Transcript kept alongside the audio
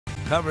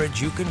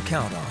coverage you can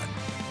count on.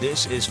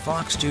 This is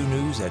Fox 2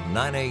 News at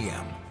 9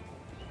 a.m.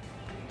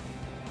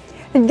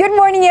 Good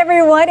morning,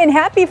 everyone, and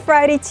happy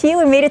Friday to you.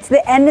 We made it to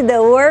the end of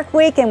the work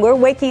week, and we're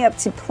waking up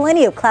to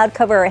plenty of cloud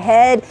cover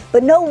ahead,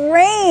 but no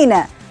rain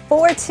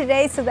for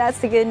today, so that's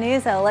the good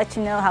news. I'll let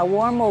you know how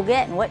warm we'll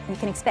get and what you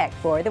can expect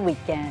for the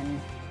weekend.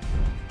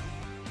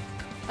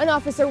 An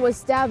officer was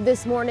stabbed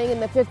this morning in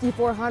the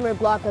 5400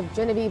 block of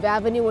Genevieve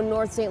Avenue in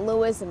North St.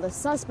 Louis, and the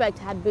suspect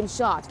had been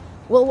shot.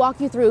 We'll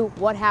walk you through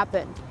what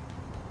happened.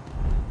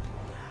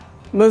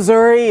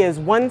 Missouri is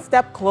one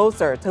step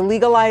closer to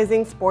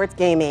legalizing sports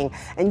gaming,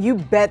 and you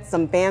bet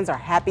some fans are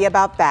happy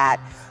about that.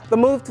 The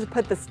move to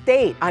put the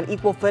state on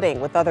equal footing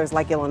with others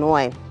like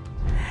Illinois.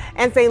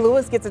 And St.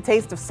 Louis gets a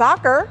taste of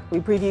soccer. We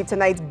preview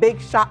tonight's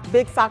big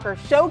soccer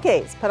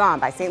showcase put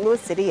on by St.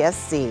 Louis City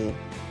SC.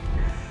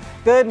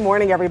 Good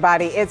morning,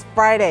 everybody. It's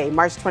Friday,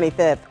 March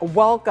 25th.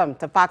 Welcome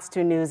to Fox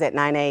 2 News at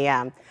 9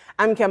 a.m.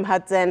 I'm Kim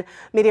Hudson.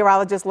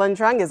 Meteorologist Lynn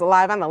Trung is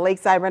live on the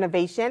Lakeside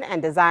Renovation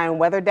and Design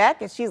Weather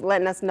Deck, and she's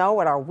letting us know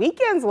what our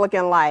weekend's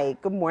looking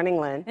like. Good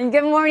morning, Lynn. And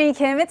good morning,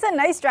 Kim. It's a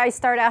nice dry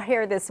start out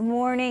here this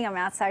morning. I'm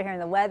outside here in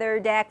the weather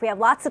deck. We have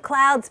lots of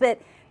clouds,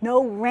 but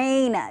no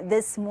rain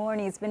this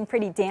morning. It's been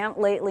pretty damp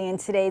lately, and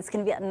today it's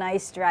going to be a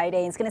nice dry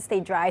day. It's going to stay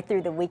dry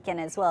through the weekend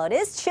as well. It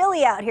is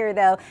chilly out here,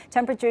 though.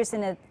 Temperatures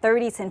in the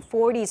 30s and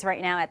 40s right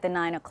now at the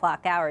 9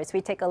 o'clock hour. As we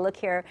take a look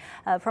here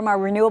from our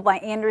Renewal by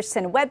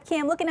Anderson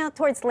webcam, looking out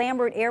towards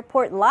Lambert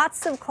Airport.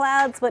 Lots of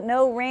clouds, but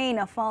no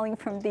rain falling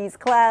from these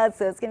clouds,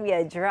 so it's going to be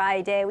a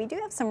dry day. We do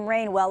have some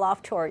rain well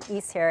off to our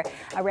east here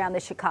around the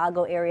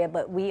Chicago area,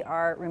 but we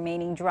are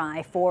remaining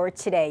dry for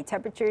today.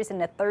 Temperatures in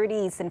the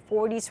 30s and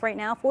 40s right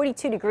now,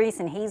 42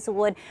 degrees in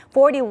Hazelwood,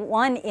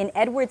 41 in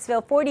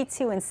Edwardsville,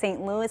 42 in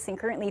St. Louis, and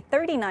currently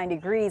 39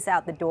 degrees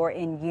out the door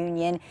in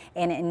Union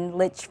and in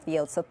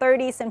Litchfield. So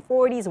 30s and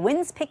 40s,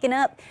 winds picking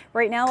up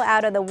right now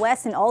out of the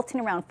west in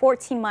Alton around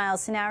 14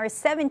 miles an hour,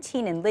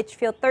 17 in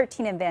Litchfield,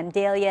 13 in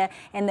Vandalia,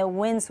 and the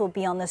winds will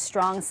be on the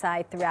strong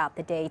side throughout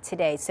the day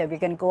today. So if you're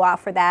going to go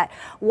out for that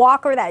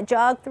walk or that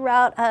jog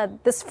throughout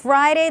this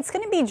Friday, it's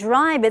going to be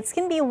dry, but it's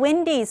going to be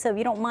windy. So if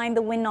you don't mind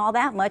the wind all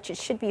that much, it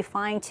should be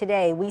fine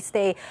today. We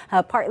stay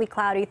partly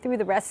cloudy through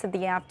the rest of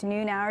the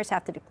afternoon hours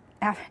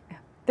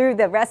through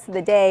the rest of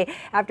the day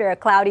after a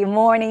cloudy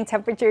morning.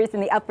 Temperatures in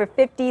the upper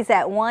 50s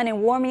at 1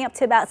 and warming up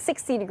to about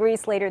 60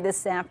 degrees later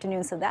this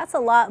afternoon. So that's a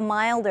lot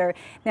milder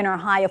than our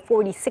high of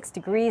 46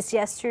 degrees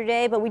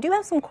yesterday. But we do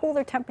have some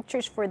cooler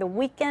temperatures for the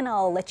weekend.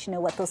 I'll let you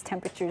know what those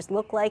temperatures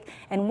look like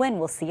and when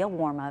we'll see a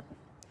warm up.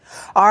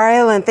 All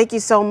right, Lynn, thank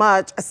you so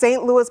much.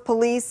 St. Louis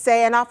police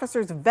say an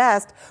officer's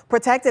vest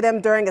protected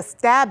him during a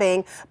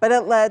stabbing, but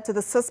it led to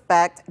the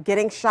suspect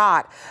getting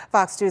shot.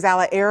 Fox 2's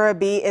Ala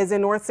Arabi is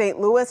in North St.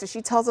 Louis, and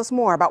she tells us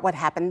more about what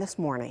happened this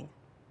morning.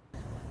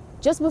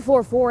 Just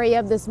before 4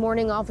 a.m. this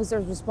morning,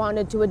 officers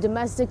responded to a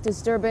domestic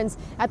disturbance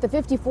at the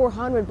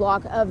 5400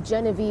 block of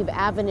Genevieve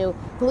Avenue.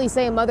 Police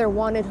say a mother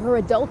wanted her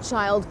adult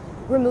child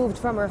removed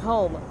from her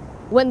home.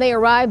 When they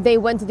arrived, they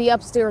went to the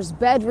upstairs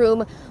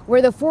bedroom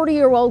where the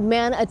 40-year-old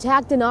man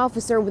attacked an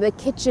officer with a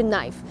kitchen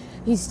knife.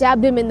 He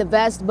stabbed him in the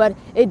vest, but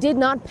it did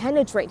not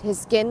penetrate his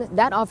skin.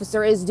 That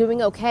officer is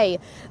doing okay.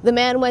 The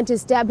man went to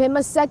stab him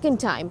a second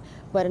time,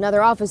 but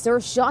another officer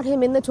shot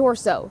him in the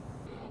torso.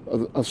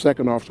 A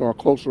second officer, a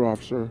closer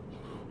officer,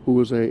 who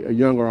is a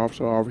younger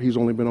officer, he's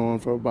only been on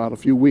for about a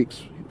few weeks.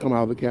 He come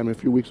out of the academy a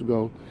few weeks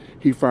ago.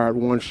 He fired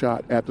one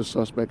shot at the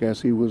suspect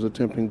as he was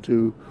attempting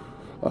to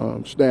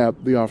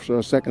stabbed the officer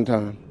a second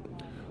time.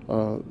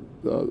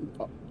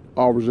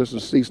 All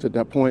resistance ceased at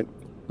that point.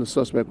 The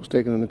suspect was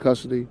taken into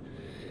custody.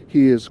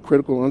 He is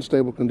critical,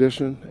 unstable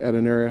condition at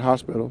an area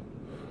hospital.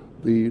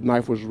 The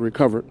knife was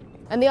recovered.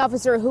 And the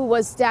officer who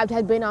was stabbed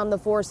had been on the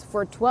force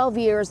for 12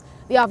 years.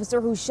 The officer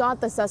who shot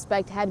the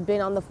suspect had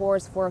been on the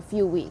force for a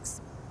few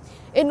weeks.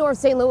 In North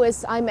St.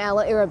 Louis, I'm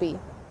Ala Arabi.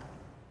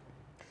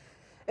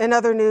 In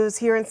other news,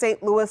 here in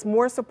St. Louis,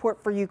 more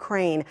support for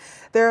Ukraine.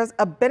 There's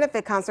a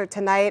benefit concert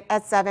tonight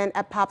at 7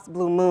 at Pop's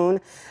Blue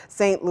Moon.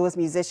 St. Louis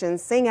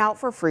musicians sing out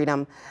for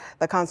freedom.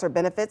 The concert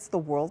benefits the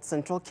World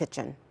Central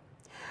Kitchen.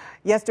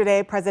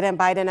 Yesterday, President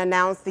Biden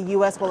announced the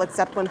U.S. will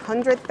accept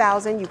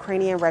 100,000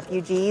 Ukrainian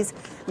refugees.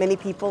 Many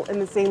people in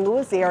the St.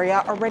 Louis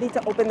area are ready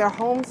to open their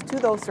homes to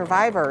those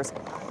survivors.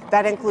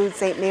 That includes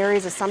St.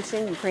 Mary's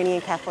Assumption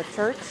Ukrainian Catholic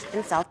Church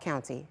in South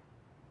County.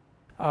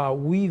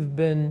 We've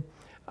been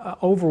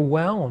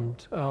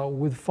overwhelmed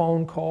with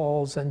phone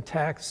calls and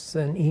texts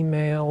and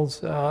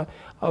emails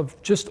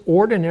of just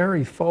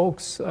ordinary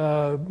folks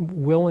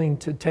willing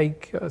to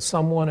take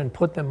someone and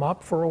put them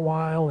up for a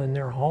while in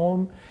their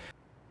home.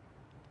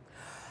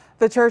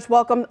 The church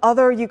welcomed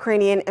other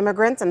Ukrainian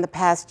immigrants in the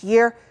past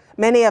year.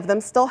 Many of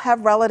them still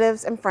have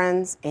relatives and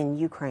friends in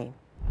Ukraine.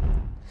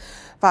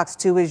 Fox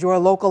 2 is your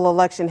local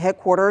election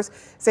headquarters.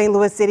 St.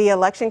 Louis City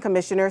election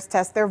commissioners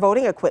test their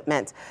voting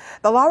equipment.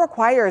 The law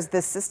requires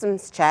this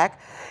systems check.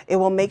 It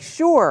will make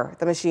sure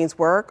the machines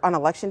work on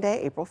Election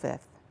Day, April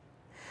 5th.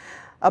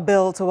 A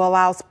bill to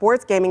allow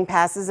sports gaming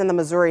passes in the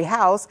Missouri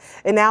House,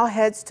 it now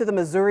heads to the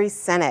Missouri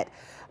Senate.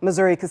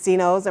 Missouri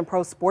casinos and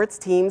pro sports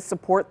teams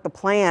support the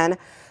plan.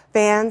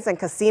 Fans and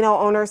casino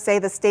owners say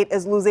the state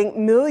is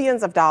losing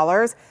millions of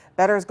dollars.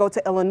 Bettors go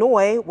to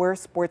Illinois, where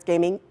sports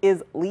gaming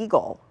is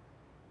legal.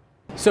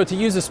 So to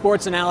use a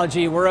sports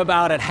analogy, we're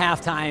about at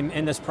halftime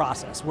in this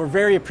process. We're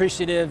very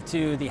appreciative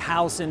to the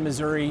House in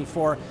Missouri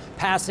for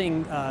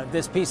passing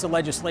this piece of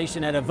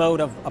legislation at a vote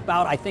of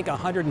about, I think,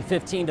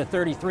 115 to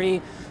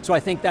 33. So I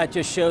think that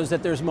just shows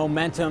that there's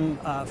momentum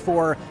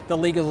for the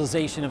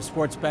legalization of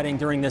sports betting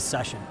during this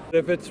session.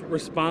 If it's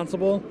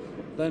responsible,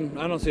 then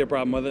I don't see a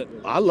problem with it.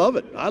 I love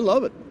it. I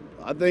love it.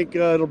 I think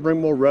it'll bring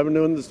more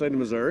revenue in the state of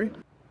Missouri.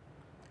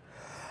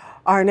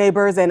 Our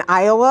neighbors in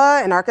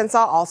Iowa and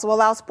Arkansas also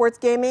allow sports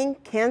gaming.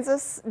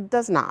 Kansas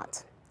does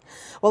not.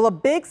 Well, a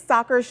big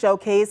soccer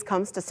showcase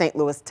comes to St.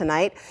 Louis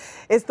tonight.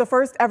 It's the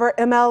first ever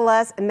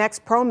MLS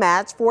Next Pro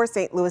match for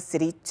St. Louis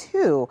City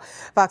 2.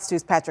 Fox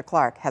 2's Patrick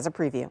Clark has a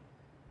preview.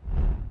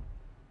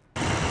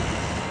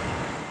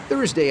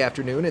 Thursday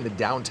afternoon in the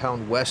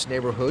downtown West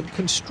neighborhood,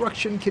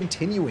 construction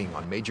continuing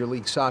on Major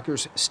League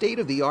Soccer's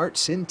state-of-the-art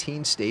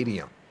Centene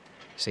Stadium.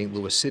 St.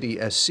 Louis City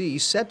SC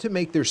set to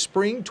make their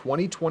spring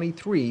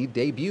 2023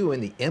 debut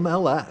in the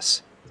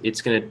MLS. It's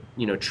going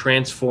to,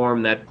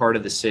 transform that part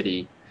of the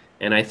city,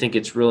 and I think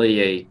it's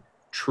really a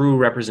true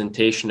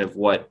representation of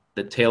what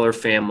the Taylor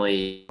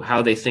family,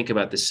 how they think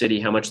about the city,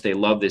 how much they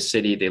love this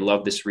city, they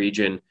love this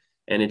region,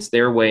 and it's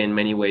their way in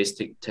many ways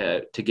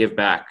to give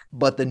back.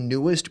 But the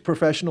newest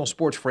professional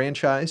sports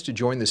franchise to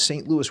join the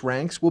St. Louis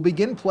ranks will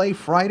begin play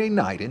Friday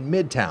night in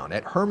Midtown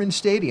at Hermann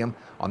Stadium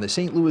on the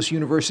St. Louis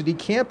University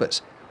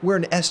campus, where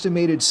an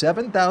estimated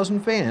 7,000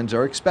 fans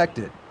are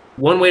expected.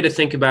 One way to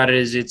think about it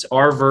is it's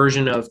our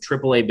version of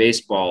AAA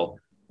baseball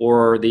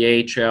or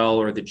the AHL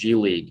or the G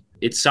League.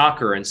 It's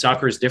soccer, and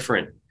soccer is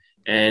different.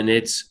 And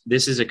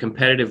this is a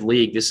competitive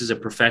league. This is a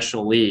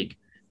professional league.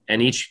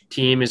 And each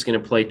team is going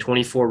to play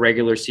 24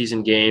 regular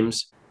season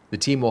games. The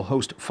team will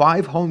host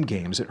 5 home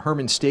games at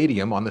Hermann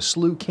Stadium on the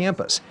SLU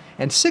campus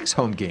and 6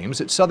 home games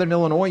at Southern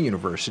Illinois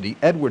University,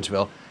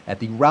 Edwardsville, at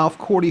the Ralph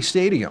Cordy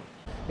Stadium.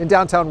 In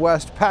downtown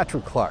West,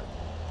 Patrick Clark,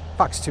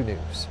 Fox 2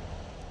 News.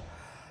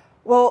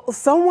 Well,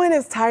 someone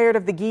is tired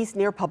of the geese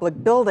near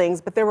public buildings,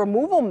 but their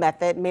removal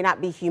method may not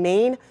be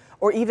humane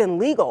or even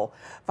legal.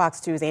 Fox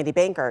 2's Andy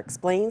Banker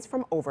explains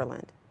from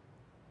Overland.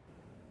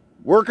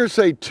 Workers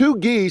say 2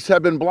 geese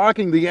have been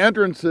blocking the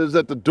entrances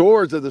at the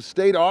doors of the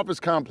state office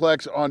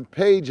complex on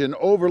Page in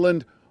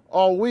Overland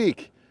all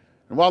week.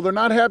 And while they're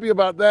not happy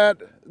about that,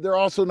 they're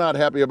also not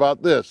happy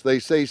about this. They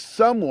say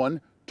someone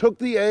took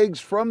the eggs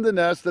from the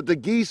nest that the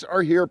geese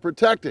are here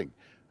protecting.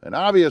 And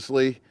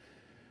obviously,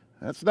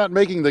 that's not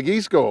making the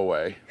geese go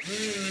away.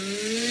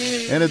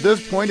 And at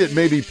this point, it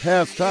may be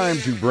past time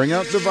to bring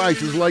out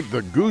devices like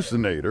the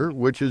Goosinator,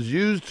 which is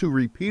used to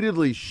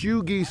repeatedly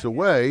shoo geese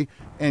away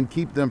and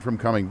keep them from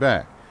coming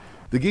back.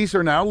 The geese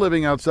are now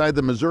living outside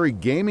the Missouri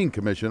Gaming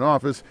Commission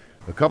office.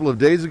 A couple of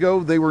days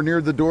ago, they were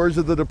near the doors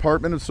of the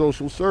Department of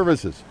Social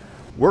Services.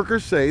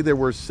 Workers say there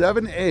were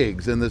 7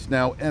 eggs in this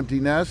now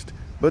empty nest,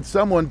 but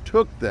someone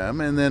took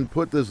them and then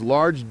put this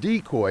large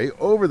decoy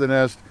over the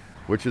nest,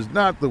 which is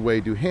not the way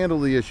to handle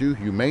the issue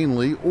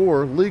humanely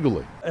or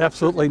legally.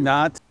 Absolutely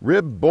not.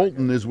 Rib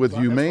Bolton is with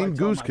Humane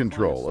Goose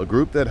Control, a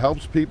group that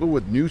helps people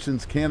with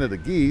nuisance Canada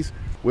geese,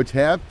 which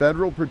have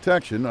federal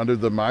protection under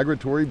the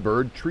Migratory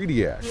Bird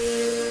Treaty Act.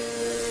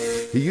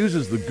 He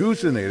uses the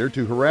Goosinator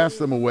to harass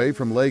them away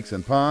from lakes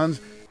and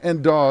ponds,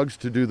 and dogs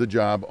to do the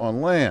job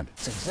on land.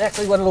 That's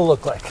exactly what it'll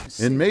look like.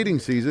 In mating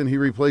season, he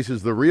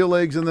replaces the real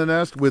eggs in the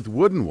nest with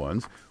wooden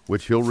ones,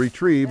 which he'll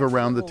retrieve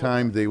around the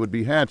time they would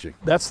be hatching.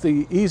 That's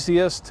the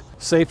easiest,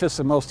 safest,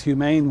 and most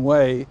humane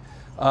way.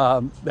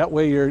 That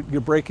way you're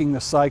breaking the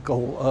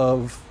cycle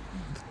of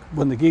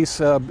when the geese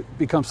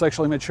become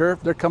sexually mature,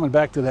 they're coming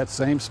back to that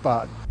same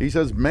spot. He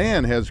says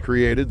man has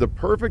created the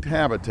perfect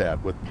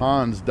habitat with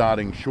ponds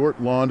dotting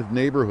short-lawned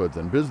neighborhoods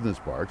and business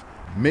parks.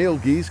 Male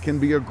geese can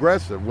be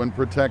aggressive when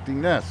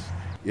protecting nests.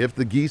 If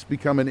the geese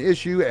become an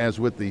issue, as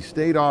with the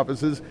state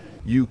offices,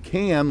 you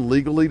can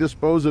legally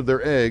dispose of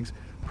their eggs,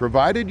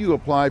 provided you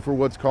apply for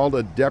what's called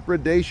a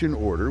depredation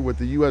order with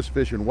the U.S.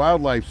 Fish and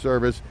Wildlife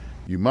Service.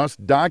 You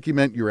must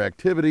document your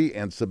activity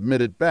and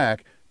submit it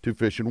back to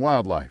Fish and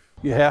Wildlife.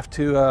 You have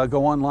to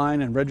go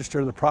online and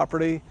register the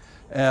property.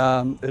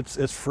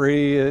 It's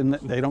free and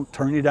they don't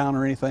turn you down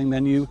or anything.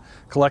 Then you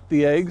collect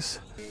the eggs.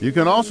 You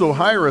can also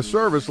hire a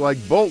service like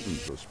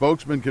Bolton's. The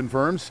spokesman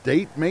confirms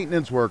state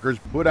maintenance workers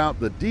put out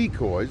the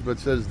decoys, but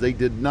says they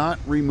did not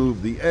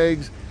remove the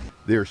eggs.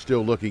 They're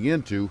still looking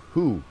into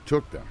who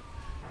took them.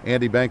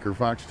 Andy Banker,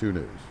 Fox 2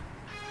 News.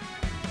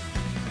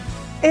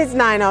 It's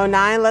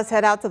 9:09. Let's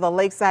head out to the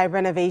Lakeside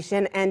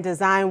Renovation and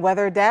Design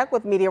Weather Deck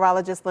with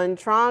meteorologist Lynn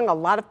Trong. A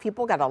lot of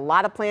people got a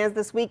lot of plans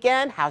this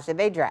weekend. How should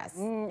they dress?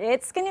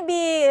 It's going to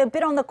be a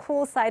bit on the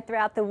cool side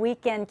throughout the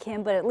weekend,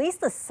 Kim, but at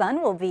least the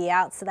sun will be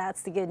out, so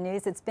that's the good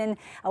news. It's been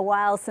a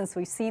while since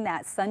we've seen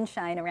that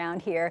sunshine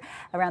around here,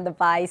 around the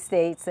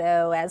bi-state.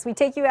 So as we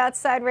take you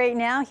outside right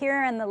now here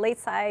on the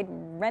Lakeside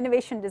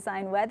Renovation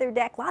Design Weather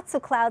Deck, lots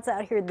of clouds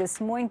out here this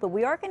morning, but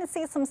we are going to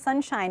see some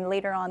sunshine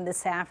later on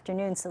this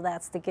afternoon, so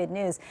that's the good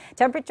news.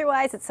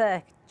 Temperature-wise, it's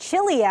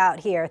chilly out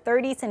here,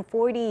 30s and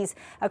 40s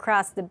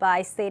across the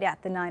bi-state at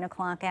the 9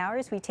 o'clock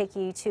hours. We take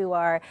you to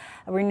our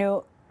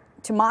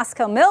to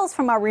Moscow Mills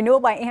from our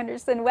Renewal by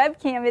Anderson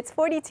webcam. It's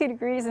 42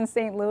 degrees in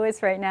St.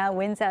 Louis right now.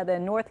 Winds out of the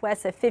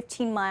northwest at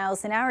 15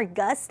 miles an hour,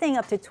 gusting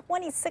up to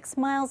 26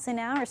 miles an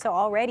hour. So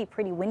already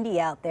pretty windy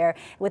out there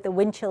with a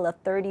wind chill of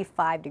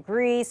 35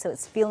 degrees. So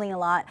it's feeling a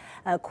lot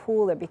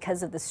cooler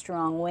because of the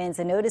strong winds.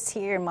 And notice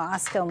here in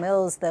Moscow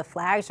Mills, the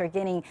flags are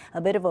getting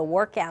a bit of a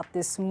workout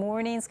this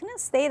morning. It's going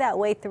to stay that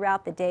way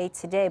throughout the day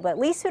today, but at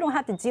least we don't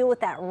have to deal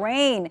with that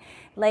rain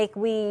like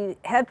we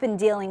have been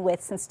dealing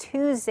with since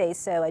Tuesday.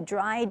 So a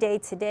dry day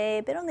today,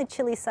 a bit on the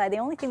chilly side. The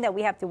only thing that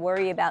we have to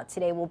worry about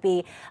today will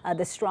be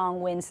the strong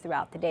winds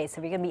throughout the day. So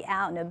if you're going to be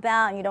out and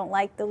about and you don't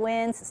like the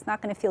winds, it's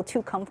not going to feel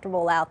too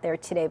comfortable out there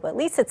today, but at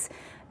least it's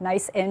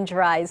nice and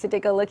dry. So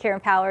take a look here in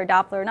Power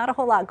Doppler. Not a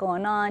whole lot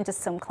going on,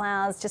 just some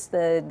clouds, just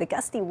the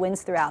gusty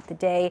winds throughout the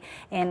day.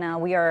 And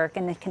we are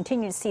going to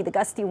continue to see the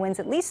gusty winds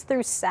at least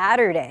through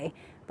Saturday.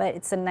 But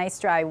it's a nice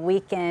dry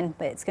weekend,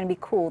 but it's going to be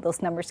cool.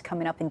 Those numbers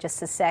coming up in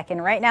just a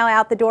second. Right now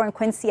out the door in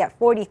Quincy at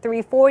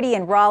 43, 40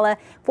 in Rolla,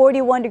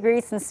 41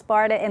 degrees in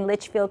Sparta, and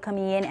Litchfield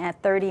coming in at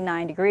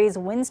 39 degrees.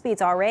 Wind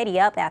speeds already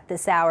up at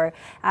this hour.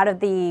 Out of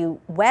the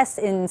west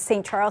in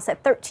St. Charles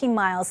at 13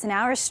 miles an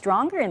hour,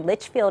 stronger in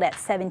Litchfield at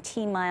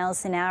 17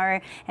 miles an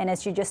hour. And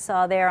as you just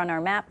saw there on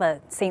our map,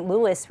 St.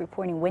 Louis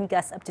reporting wind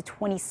gusts up to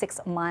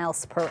 26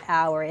 miles per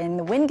hour. And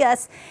the wind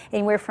gusts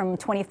anywhere from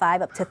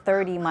 25 up to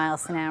 30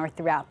 miles an hour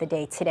throughout the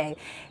day today.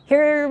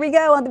 Here we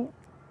go,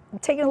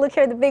 taking a look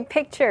here at the big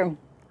picture.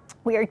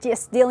 We are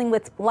just dealing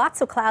with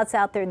lots of clouds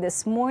out there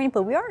this morning,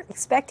 but we are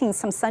expecting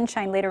some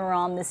sunshine later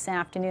on this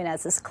afternoon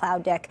as this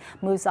cloud deck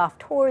moves off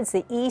towards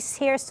the east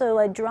here. So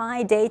a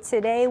dry day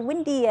today,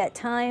 windy at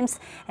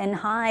times, and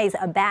highs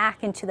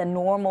back into the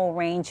normal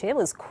range. It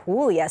was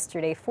cool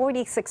yesterday,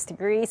 46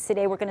 degrees.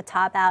 Today we're going to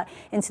top out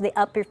into the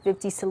upper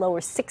 50s to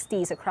lower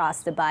 60s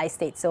across the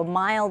bi-state. So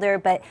milder,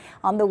 but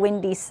on the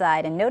windy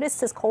side. And notice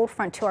this cold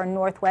front to our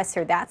northwest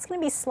here. That's going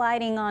to be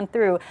sliding on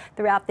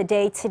throughout the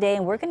day today,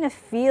 and we're going to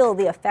feel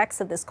the effects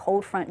of this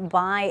cold front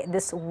by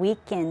this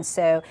weekend.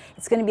 So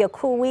it's going to be a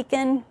cool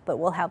weekend, but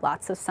we'll have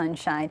lots of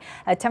sunshine.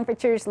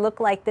 Temperatures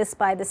look like this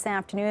by this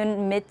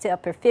afternoon, mid to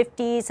upper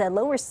 50s,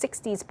 lower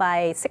 60s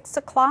by 6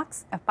 o'clock,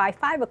 by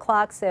 5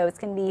 o'clock. So it's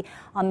going to be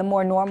on the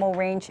more normal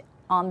range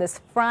on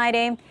this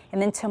Friday, and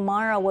then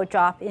tomorrow we'll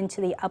drop into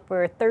the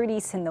upper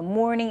 30s in the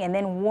morning and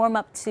then warm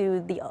up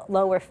to the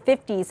lower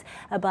 50s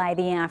by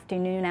the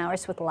afternoon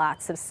hours with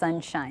lots of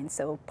sunshine.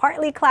 So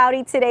partly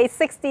cloudy today,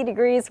 60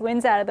 degrees,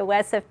 winds out of the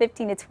west at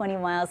 15 to 20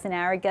 miles an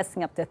hour,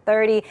 gusting up to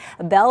 30.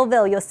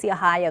 Belleville, you'll see a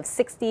high of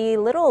 60,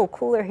 little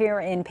cooler here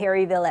in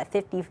Perryville at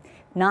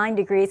 59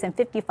 degrees and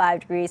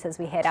 55 degrees as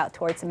we head out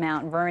towards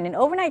Mount Vernon.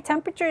 Overnight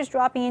temperatures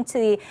dropping into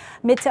the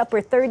mid to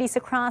upper 30s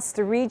across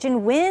the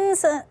region.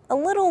 Winds a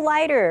little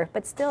lighter,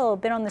 but still a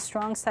bit on the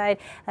strong side.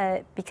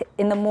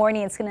 In the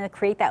morning, it's going to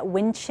create that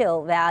wind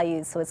chill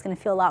value, so it's going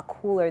to feel a lot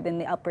cooler than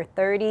the upper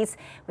 30s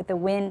with the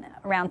wind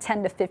around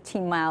 10 to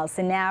 15 miles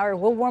an hour.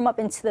 We'll warm up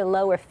into the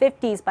lower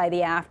 50s by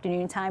the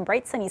afternoon time.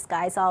 Bright sunny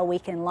skies all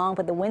weekend long,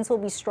 but the winds will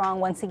be strong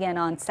once again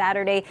on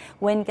Saturday.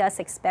 Wind gusts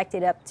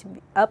expected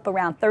up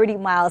around 30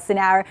 miles an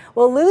hour.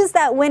 We'll lose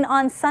that wind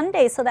on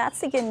Sunday, so that's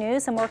the good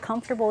news. A more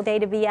comfortable day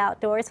to be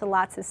outdoors with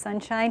lots of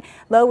sunshine,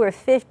 lower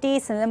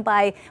 50s, and then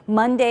by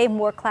Monday,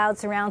 more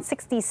clouds around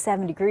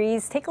 67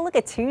 degrees. Take a look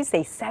at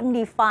Tuesday,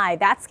 75.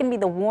 That's going to be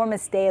the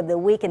warmest day of the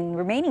week and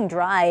remaining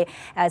dry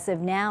as of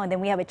now. And then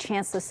we have a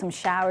chance of some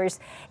showers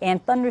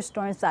and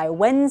thunderstorms by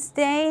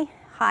Wednesday.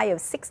 High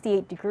of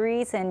 68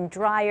 degrees and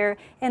drier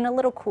and a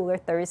little cooler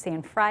Thursday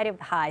and Friday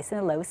with highs in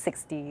the low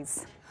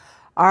 60s.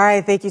 All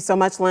right, thank you so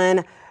much,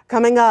 Lynn.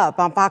 Coming up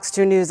on Fox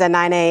 2 News at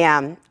 9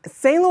 a.m.,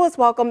 St. Louis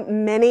welcomed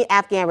many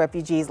Afghan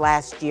refugees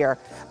last year,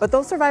 but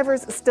those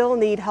survivors still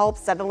need help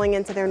settling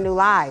into their new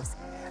lives.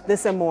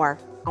 This and more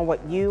on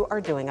what you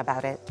are doing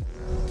about it.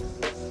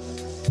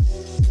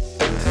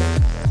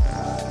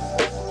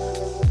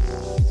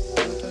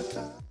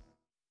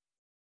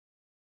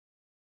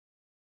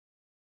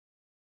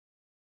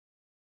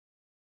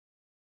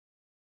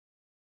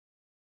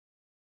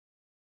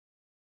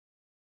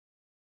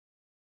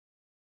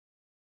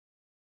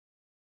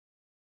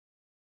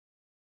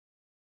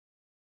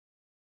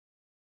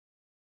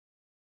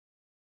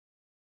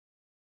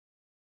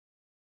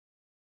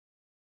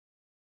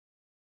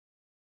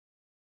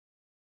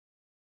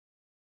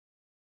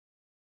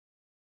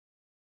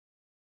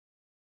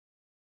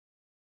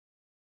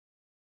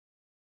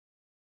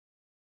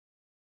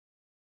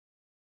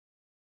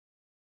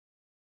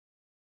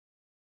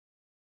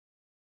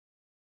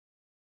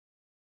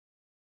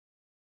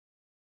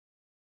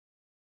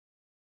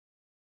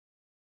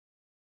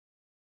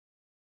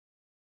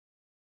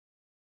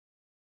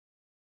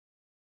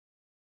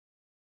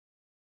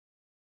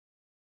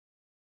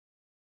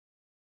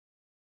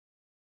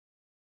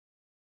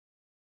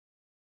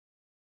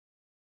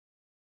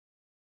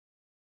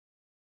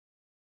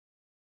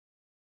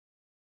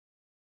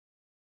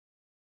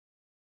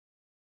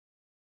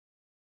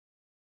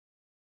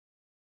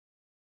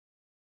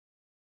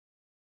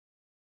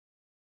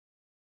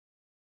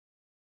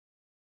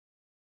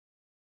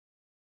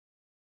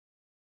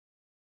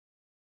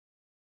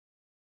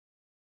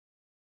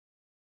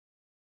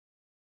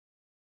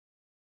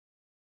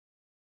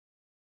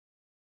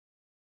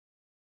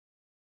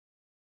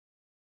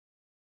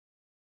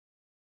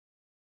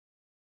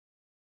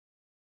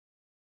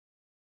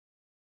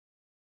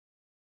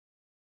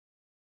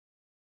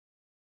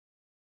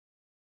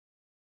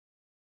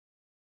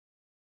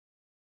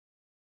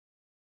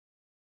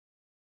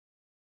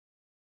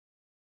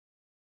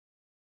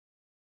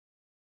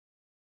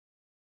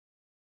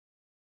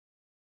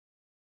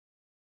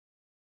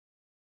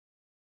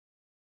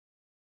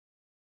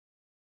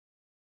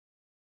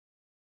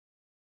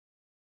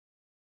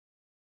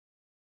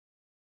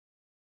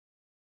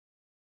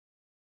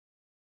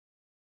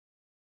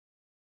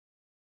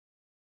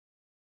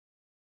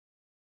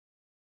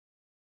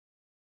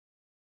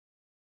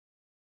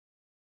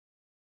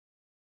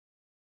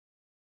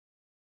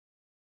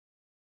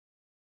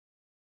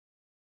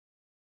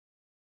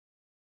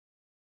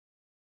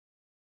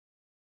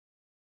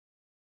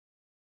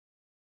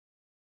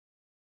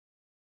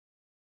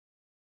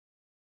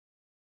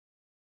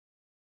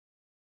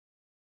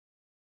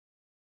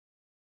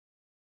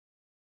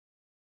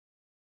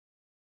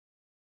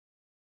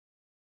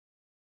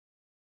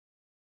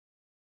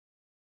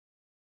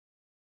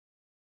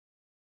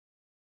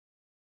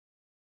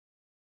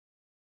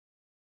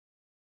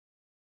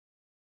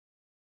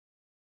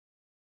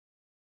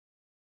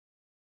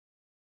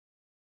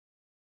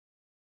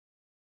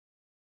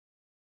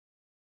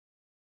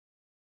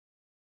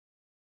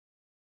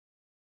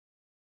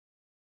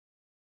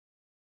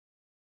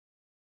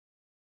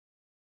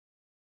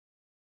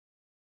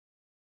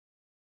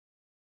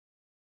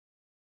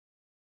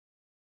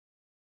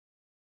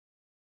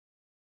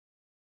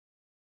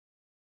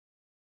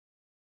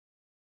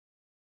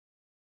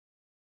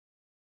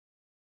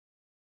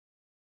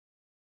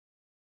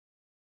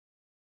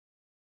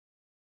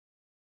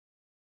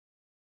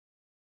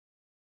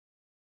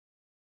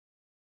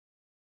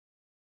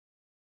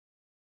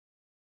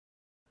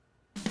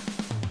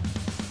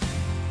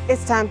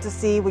 It's time to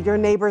see what your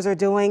neighbors are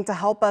doing to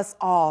help us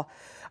all.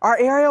 Our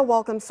area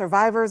welcomes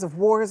survivors of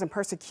wars and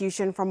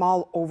persecution from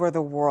all over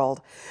the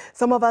world.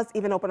 Some of us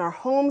even open our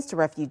homes to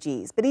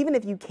refugees. But even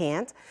if you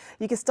can't,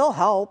 you can still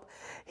help.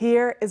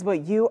 Here is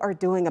what you are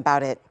doing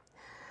about it.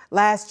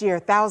 Last year,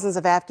 thousands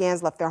of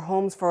Afghans left their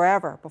homes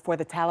forever before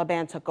the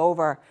Taliban took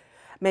over.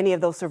 Many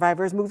of those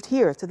survivors moved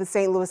here to the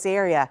St. Louis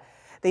area.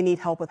 They need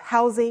help with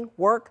housing,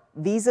 work,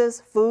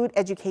 visas, food,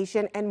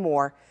 education, and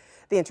more.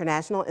 The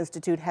International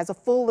Institute has a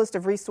full list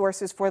of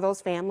resources for those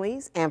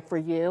families and for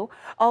you.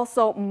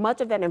 Also,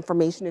 much of that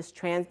information is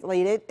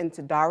translated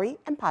into Dari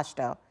and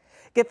Pashto.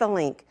 Get the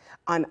link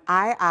on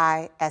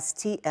iistl.org.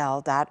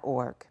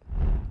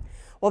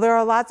 Well, there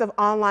are lots of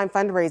online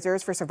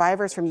fundraisers for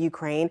survivors from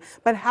Ukraine,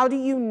 but how do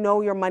you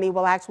know your money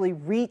will actually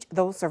reach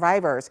those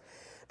survivors?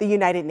 The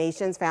United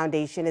Nations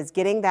Foundation is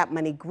getting that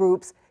money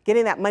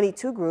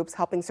to groups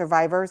helping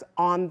survivors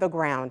on the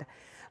ground.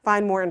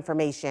 Find more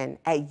information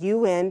at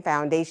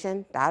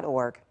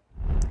unfoundation.org.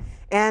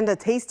 And a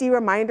tasty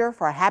reminder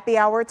for a happy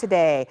hour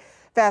today.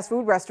 Fast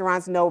food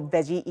restaurants know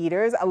veggie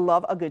eaters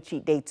love a good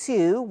cheat day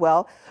too.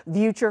 Well,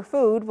 Future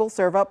Food will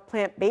serve up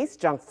plant-based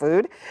junk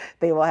food.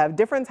 They will have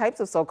different types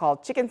of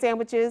so-called chicken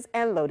sandwiches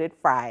and loaded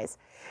fries.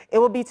 It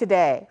will be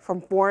today from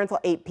 4 until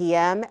 8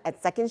 p.m.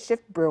 at Second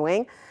Shift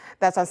Brewing.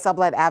 That's on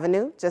Sublette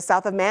Avenue, just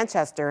south of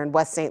Manchester in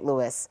West St.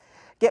 Louis.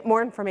 Get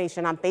more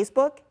information on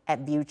Facebook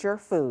at Future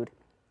Food.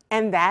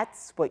 And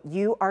that's what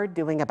you are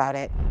doing about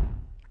it.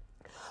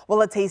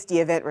 Well, a tasty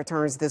event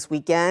returns this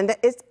weekend.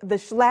 It's the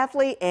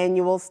Schlafly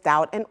Annual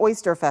Stout and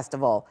Oyster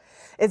Festival.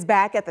 It's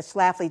back at the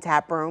Schlafly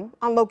Tap Room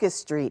on Locust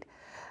Street.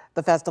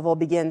 The festival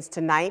begins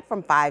tonight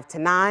from 5 to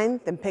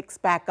 9, then picks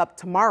back up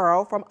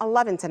tomorrow from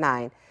 11 to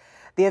 9.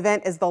 The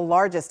event is the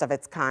largest of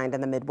its kind in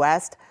the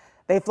Midwest.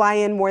 They fly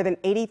in more than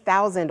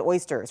 80,000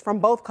 oysters from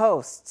both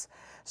coasts.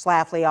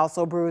 Schlafly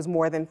also brews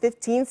more than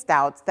 15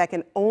 stouts that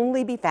can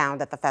only be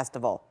found at the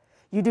festival.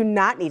 You do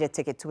not need a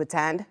ticket to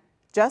attend.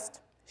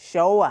 Just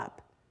show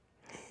up.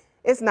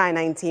 It's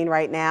 9:19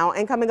 right now,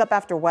 and coming up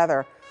after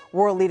weather,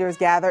 world leaders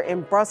gather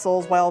in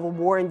Brussels while the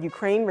war in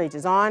Ukraine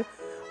rages on.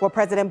 What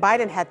President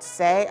Biden had to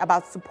say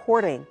about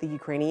supporting the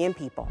Ukrainian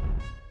people.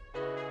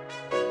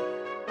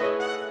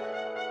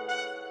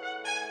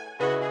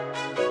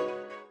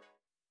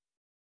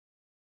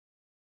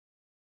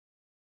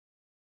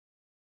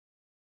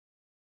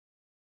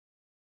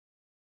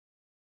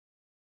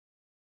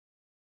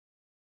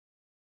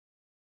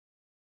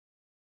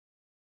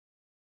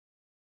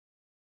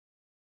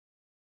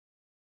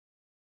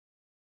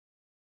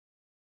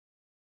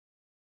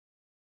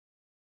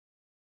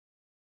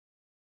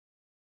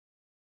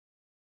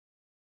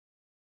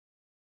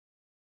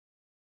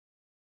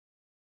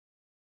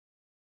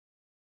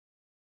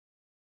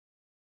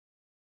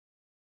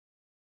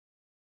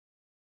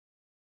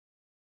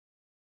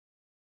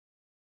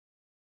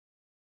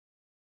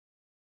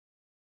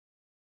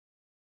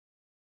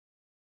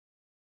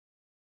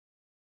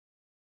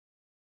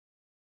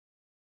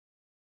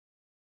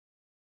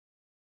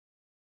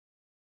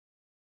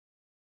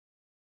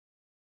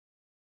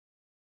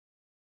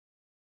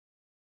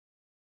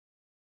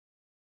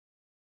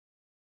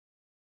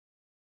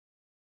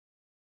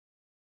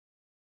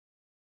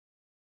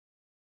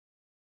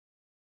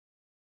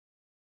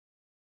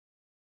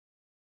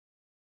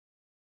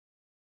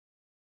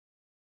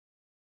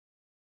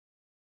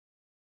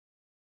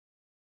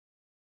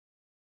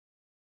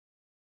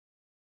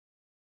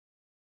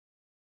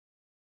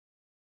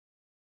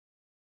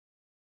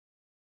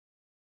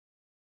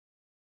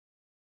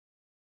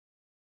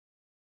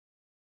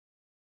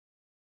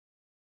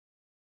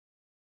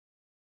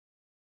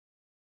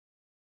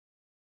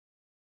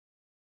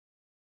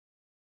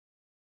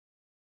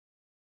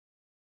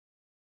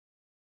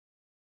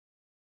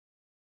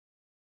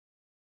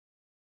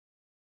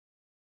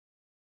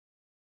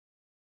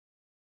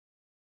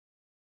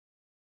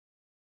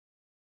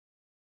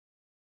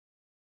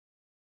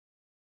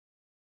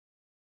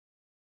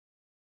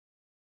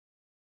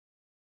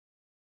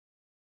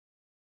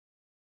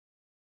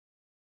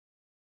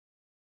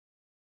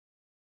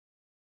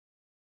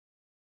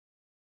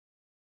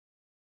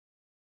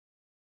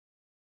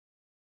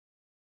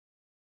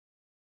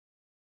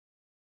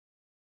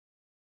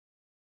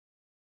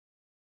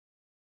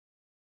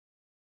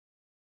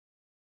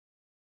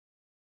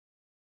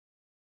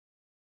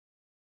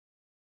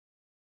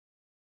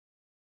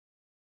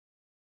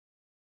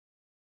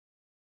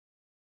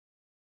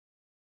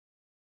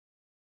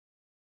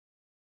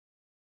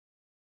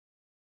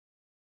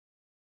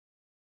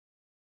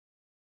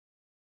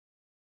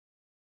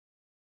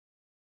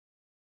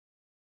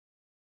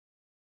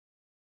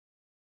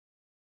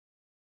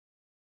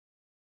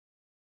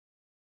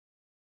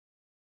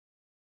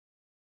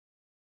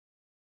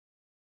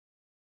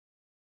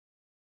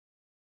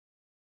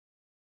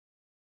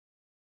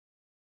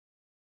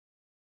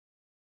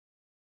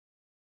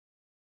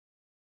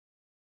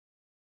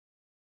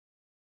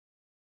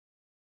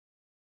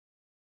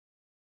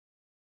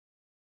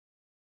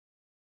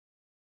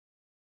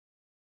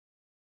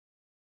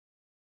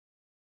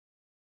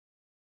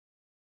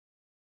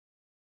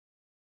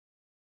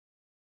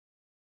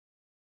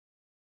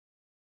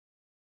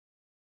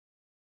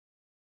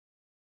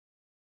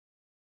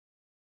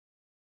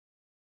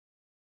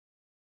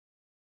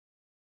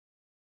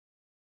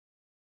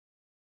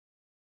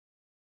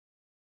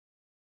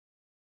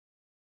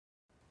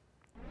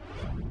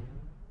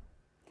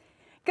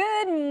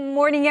 Good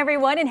morning,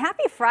 everyone, and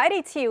happy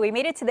Friday to you. We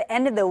made it to the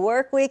end of the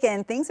work week,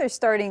 and things are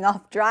starting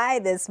off dry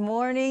this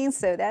morning,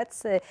 so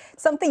that's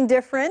something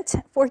different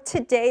for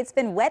today. It's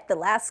been wet the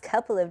last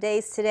couple of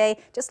days today,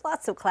 just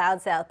lots of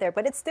clouds out there,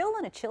 but it's still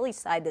on a chilly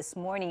side this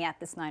morning at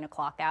this 9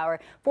 o'clock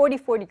hour.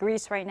 44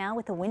 degrees right now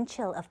with a wind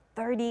chill of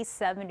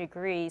 37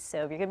 degrees,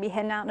 so if you're going to be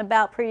heading out and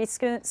about pretty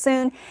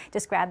soon,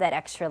 just grab that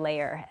extra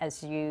layer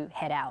as you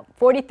head out.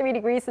 43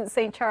 degrees in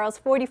St. Charles,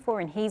 44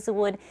 in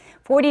Hazelwood,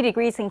 40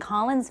 degrees in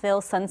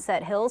Collinsville,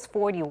 Sunset Hills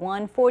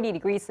 41, 40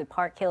 degrees at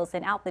Park Hills,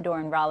 and out the door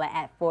in Rolla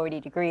at 40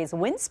 degrees.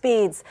 Wind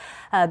speeds,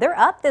 they're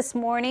up this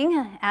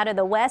morning out of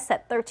the west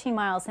at 13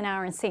 miles an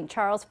hour in St.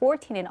 Charles,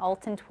 14 in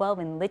Alton, 12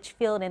 in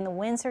Litchfield, and the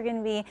winds are going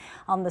to be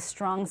on the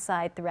strong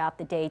side throughout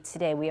the day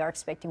today. We are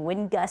expecting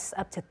wind gusts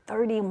up to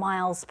 30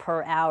 miles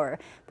per hour,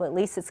 but at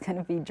least it's going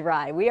to be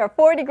dry. We are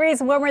 4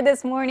 degrees warmer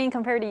this morning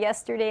compared to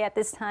yesterday at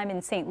this time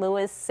in St.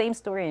 Louis. Same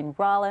story in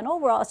Rolla, and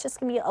overall it's just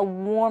going to be a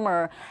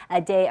warmer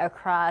day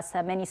across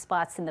many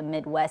spots in the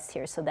Midwest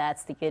here, so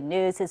that's the good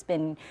news. It's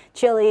been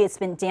chilly, it's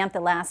been damp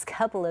the last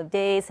couple of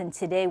days, and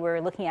today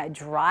we're looking at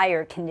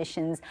drier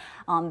conditions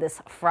on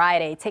this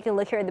Friday. Take a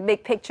look here at the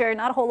big picture.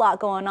 Not a whole lot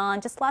going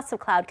on, just lots of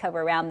cloud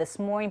cover around this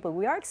morning, but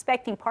we are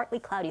expecting partly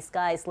cloudy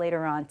skies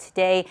later on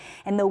today,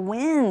 and the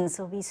winds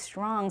will be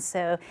strong,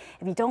 so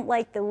if you don't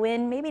like the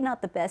wind, maybe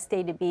not the best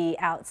day to be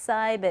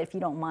outside, but if you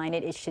don't mind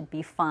it, it should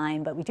be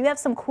fine. But we do have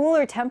some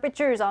cooler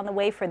temperatures on the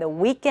way for the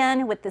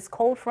weekend with this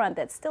cold front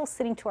that's still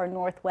sitting to our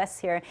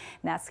northwest here, and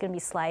that's going to be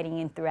sliding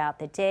in throughout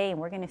the day, and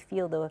we're going to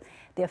feel the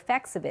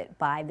effects of it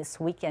by this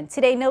weekend.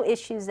 Today, no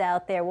issues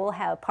out there. We'll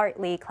have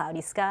partly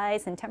cloudy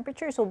skies, and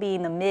temperatures will be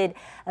in the mid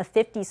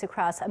 50s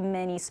across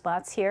many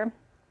spots here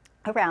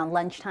around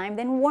lunchtime,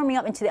 then warming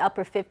up into the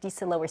upper 50s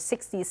to lower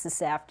 60s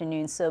this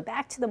afternoon. So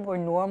back to the more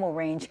normal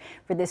range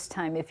for this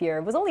time of year.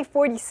 It was only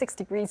 46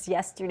 degrees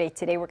yesterday.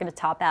 Today we're going to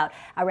top out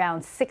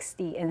around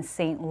 60 in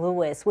St.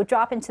 Louis. We'll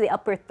drop into the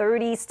upper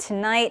 30s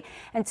tonight,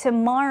 and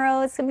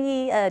tomorrow it's going to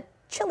be a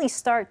chilly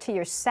start to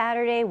your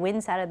Saturday.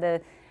 Winds out of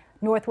the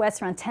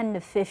northwest around 10 to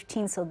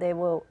 15, so there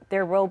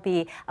will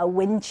be a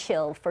wind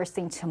chill first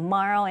thing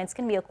tomorrow, and it's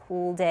going to be a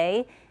cool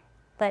day,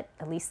 but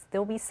at least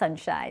there'll be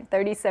sunshine.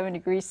 37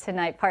 degrees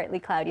tonight, partly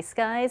cloudy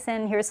skies.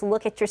 And here's a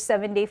look at your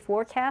 7-day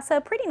forecast.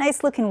 A pretty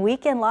nice looking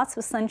weekend, lots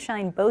of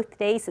sunshine both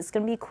days. It's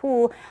going to be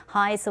cool,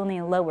 highs only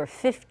in lower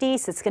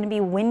 50s. It's going to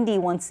be windy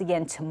once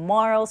again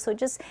tomorrow, so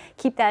just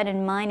keep that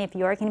in mind if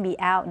you are going to be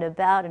out and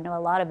about. I know a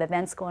lot of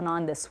events going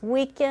on this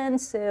weekend,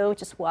 so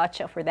just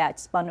watch out for that.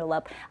 Just bundle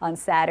up on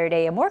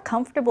Saturday. A more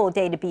comfortable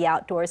day to be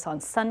outdoors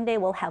on Sunday.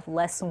 We'll have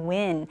less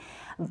wind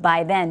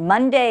by then.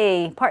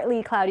 Monday,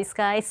 partly cloudy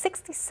skies,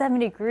 67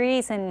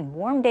 degrees, and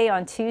warm day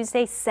on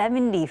Tuesday,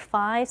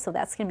 75. So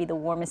that's going to be the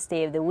warmest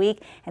day of the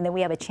week. And then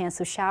we have a chance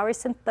of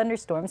showers and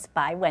thunderstorms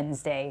by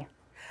Wednesday.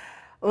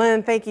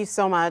 Lynn, thank you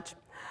so much.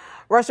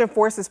 Russian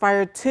forces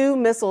fired 2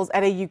 missiles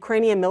at a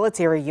Ukrainian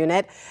military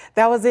unit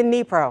that was in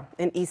Dnipro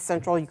in east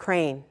central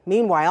Ukraine.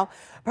 Meanwhile,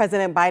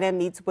 President Biden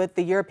meets with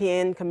the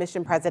European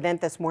Commission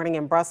president this morning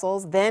in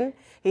Brussels. Then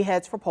he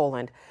heads for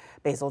Poland.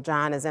 Basil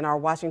John is in our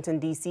Washington,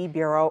 D.C.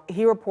 bureau.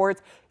 He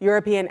reports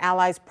European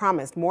allies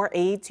promised more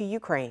aid to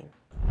Ukraine.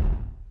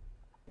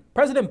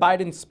 President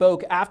Biden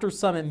spoke after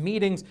summit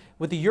meetings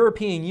with the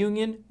European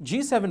Union,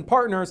 G7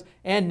 partners,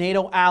 and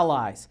NATO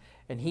allies,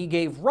 and he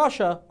gave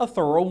Russia a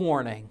thorough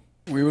warning.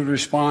 We would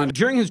respond.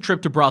 During his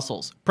trip to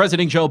Brussels,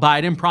 President Joe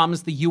Biden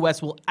promised the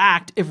U.S. will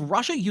act if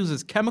Russia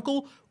uses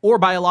chemical or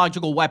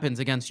biological weapons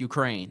against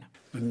Ukraine.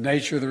 The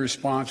nature of the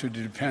response would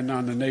depend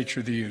on the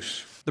nature of the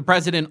use. The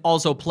president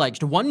also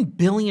pledged $1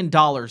 billion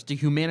to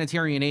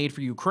humanitarian aid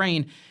for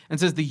Ukraine and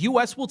says the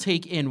U.S. will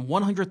take in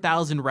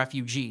 100,000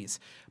 refugees,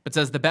 but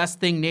says the best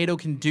thing NATO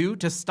can do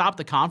to stop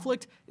the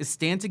conflict is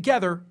stand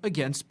together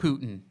against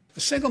Putin. The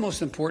single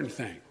most important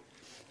thing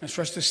is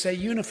for us to stay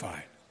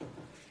unified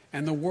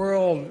and the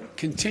world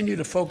continue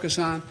to focus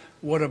on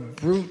what a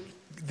brute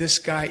this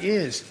guy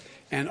is,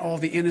 and all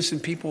the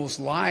innocent people's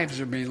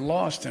lives are being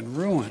lost and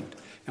ruined.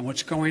 And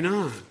what's going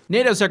on.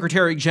 NATO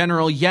Secretary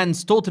General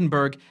Jens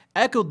Stoltenberg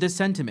echoed this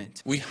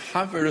sentiment. We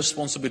have a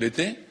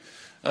responsibility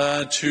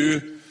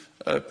to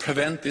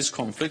prevent this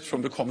conflict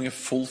from becoming a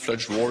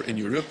full-fledged war in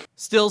Europe.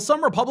 Still,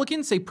 some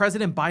Republicans say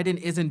President Biden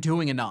isn't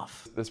doing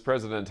enough. This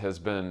president has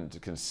been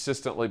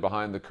consistently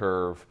behind the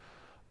curve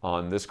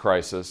on this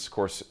crisis. Of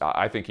course,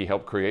 I think he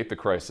helped create the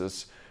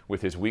crisis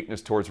with his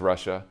weakness towards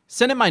Russia.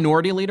 Senate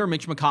Minority Leader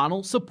Mitch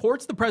McConnell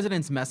supports the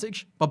president's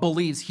message, but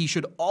believes he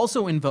should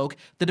also invoke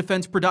the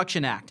Defense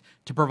Production Act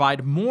to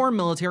provide more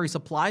military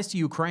supplies to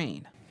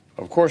Ukraine.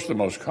 Of course, the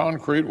most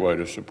concrete way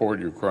to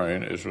support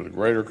Ukraine is with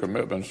greater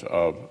commitments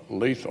of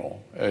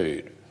lethal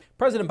aid.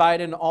 President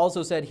Biden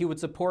also said he would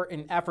support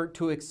an effort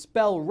to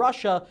expel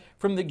Russia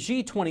from the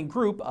G20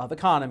 group of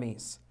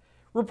economies.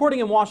 Reporting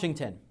in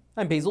Washington,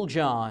 I'm Basil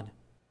John.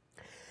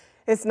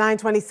 It's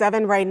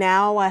 9:27 right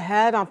now.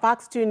 Ahead on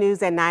Fox 2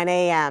 News at 9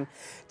 a.m.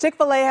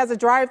 Chick-fil-A has a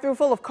drive-thru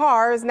full of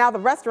cars. Now the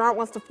restaurant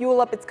wants to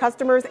fuel up its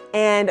customers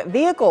and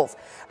vehicles.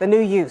 The new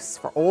use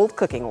for old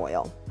cooking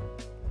oil.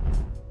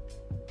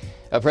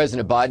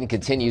 President Biden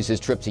continues his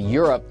trip to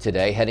Europe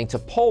today, heading to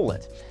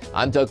Poland.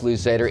 I'm Doug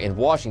Luzader in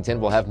Washington.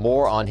 We'll have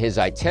more on his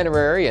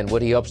itinerary and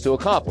what he hopes to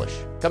accomplish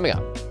coming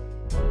up.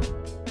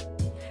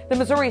 The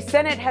Missouri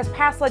Senate has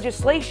passed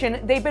legislation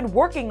they've been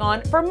working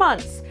on for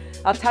months.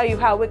 I'll tell you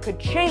how it could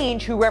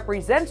change who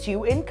represents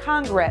you in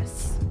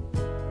Congress.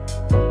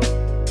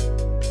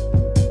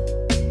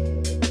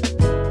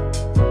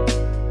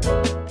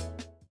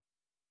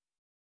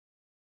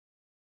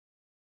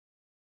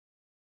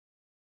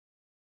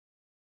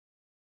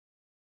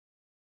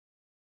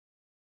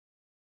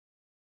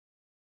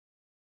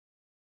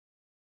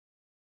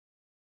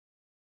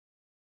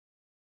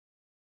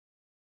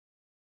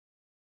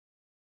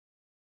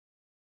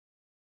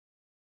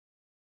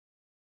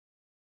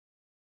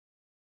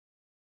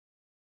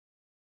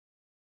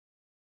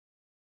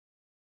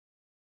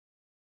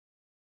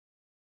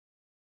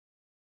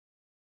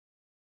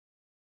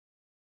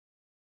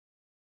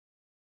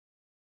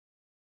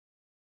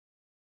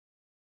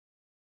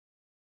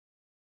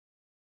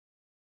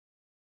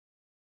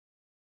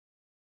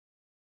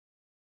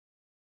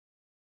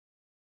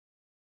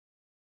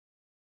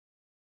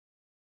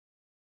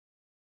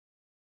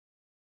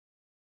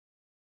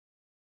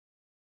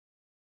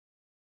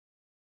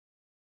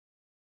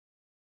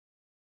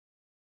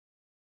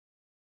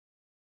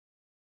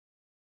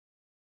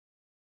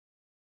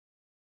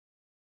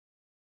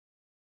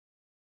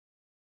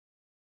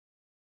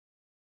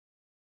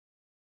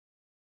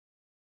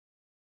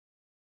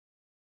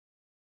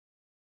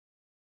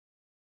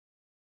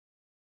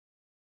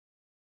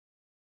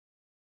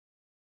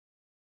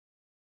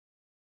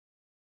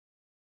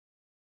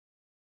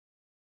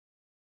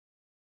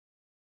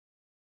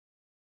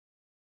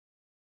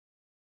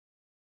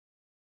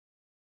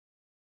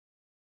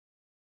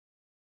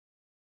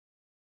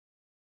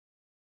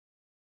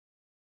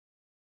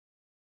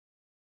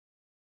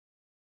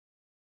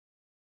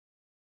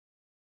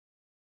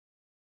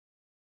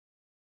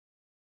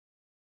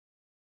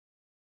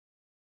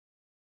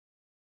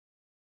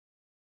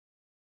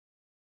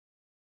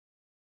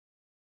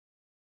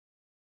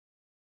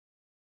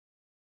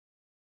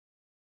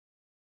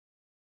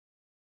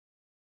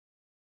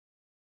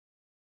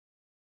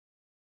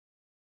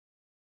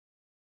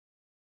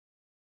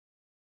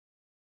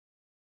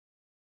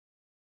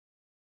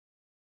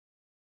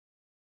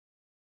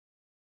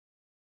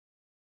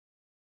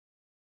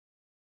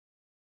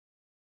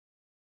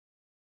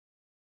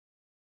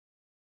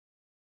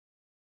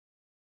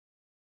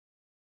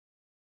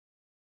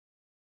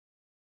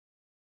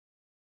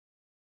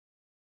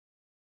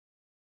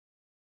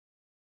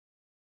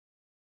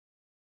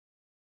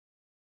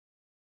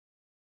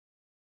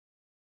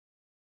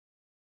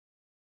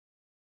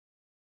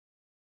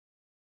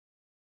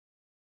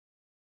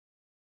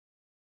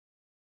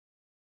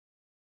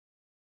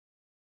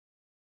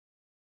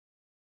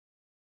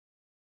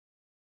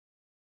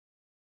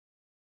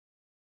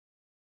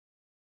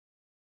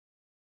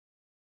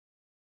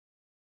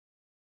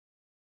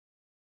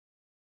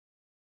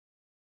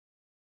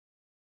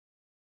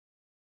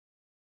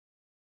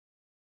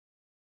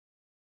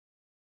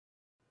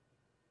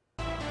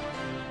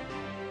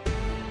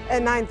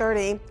 At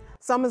 9:30,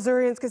 some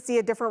Missourians could see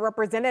a different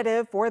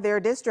representative for their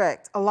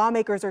district.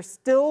 Lawmakers are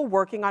still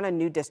working on a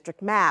new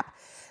district map.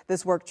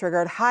 This work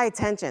triggered high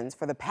tensions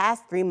for the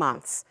past 3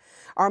 months.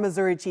 Our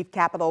Missouri Chief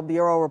Capitol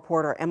Bureau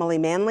reporter Emily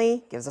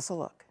Manley gives us a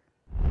look.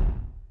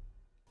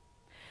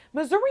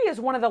 Missouri is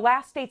one of the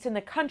last states in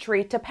the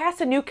country to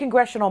pass a new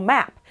congressional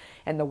map,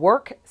 and the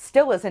work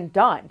still isn't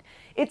done.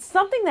 It's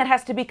something that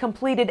has to be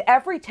completed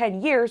every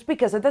 10 years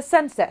because of the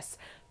census.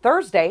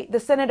 Thursday, the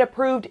Senate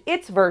approved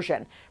its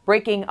version,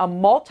 breaking a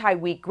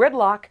multi-week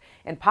gridlock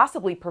and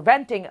possibly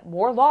preventing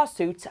more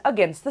lawsuits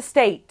against the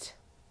state.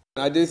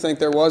 I do think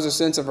there was a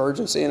sense of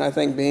urgency, and I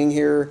think being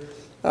here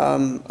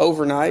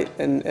overnight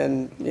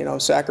and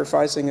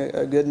sacrificing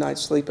a good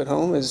night's sleep at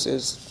home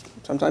is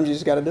sometimes you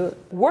just got to do it.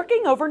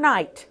 Working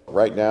overnight.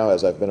 Right now,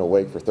 as I've been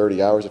awake for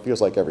 30 hours, it feels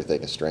like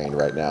everything is strained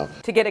right now.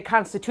 To get a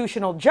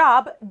constitutional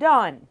job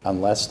done.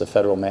 Unless the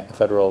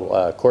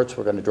federal courts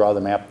were going to draw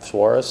the map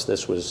for us,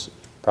 this was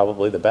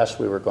probably the best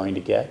we were going to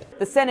get.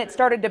 The Senate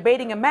started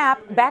debating a map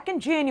back in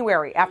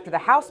January after the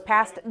House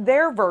passed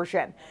their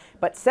version.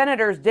 But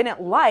senators didn't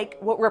like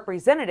what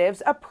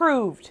representatives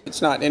approved.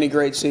 It's not any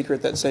great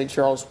secret that St.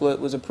 Charles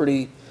split was a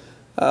pretty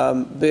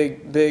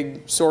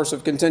big source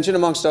of contention,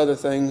 amongst other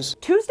things.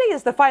 Tuesday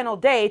is the final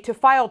day to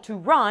file to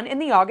run in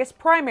the August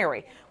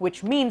primary,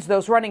 which means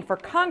those running for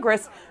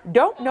Congress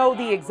don't know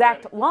the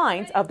exact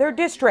lines of their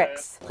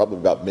districts. Probably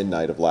about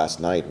midnight of last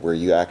night, where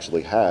you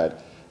actually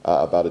had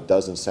about a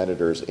dozen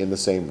senators in the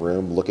same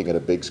room looking at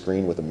a big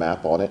screen with a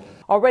map on it.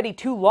 Already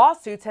 2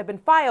 lawsuits have been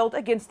filed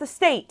against the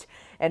state,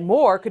 and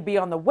more could be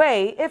on the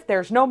way if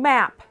there's no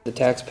map. The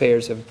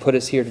taxpayers have put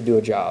us here to do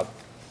a job,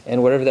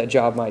 and whatever that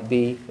job might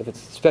be,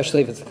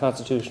 especially if it's a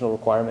constitutional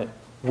requirement,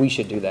 we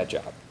should do that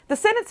job. The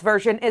Senate's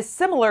version is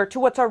similar to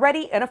what's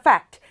already in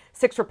effect.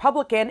 6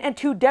 Republican and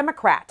 2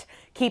 Democrat.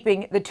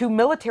 keeping the 2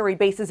 military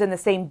bases in the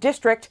same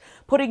district,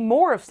 putting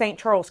more of St.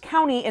 Charles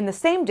County in the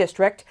same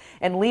district,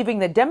 and leaving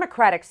the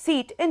Democratic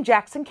seat in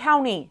Jackson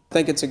County. I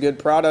think it's a good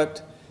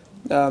product.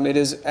 It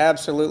is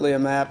absolutely a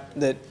map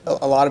that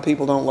a lot of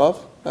people don't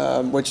love,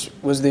 which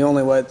was the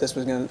only way that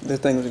the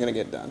thing was going to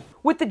get done.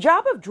 With the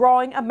job of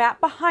drawing a map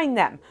behind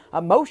them,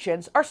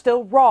 emotions are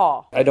still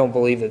raw. I don't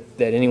believe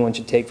that anyone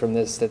should take from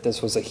this that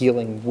this was a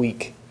healing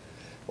week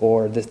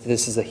or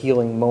this is a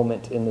healing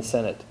moment in the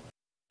Senate.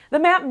 The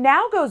map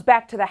now goes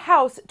back to the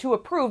House to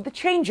approve the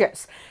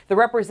changes. The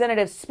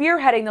representative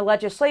spearheading the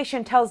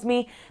legislation tells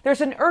me there's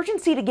an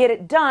urgency to get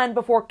it done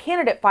before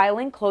candidate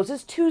filing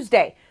closes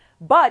Tuesday.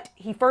 But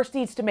he first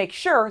needs to make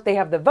sure they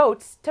have the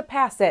votes to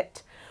pass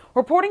it.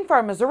 Reporting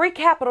from Missouri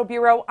Capitol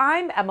Bureau,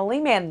 I'm Emily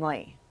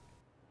Manley.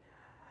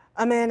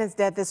 A man is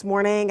dead this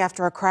morning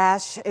after a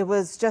crash. It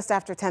was just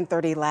after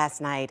 10:30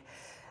 last night.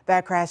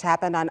 That crash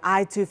happened on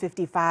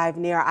I-255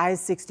 near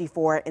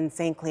I-64 in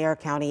St. Clair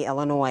County,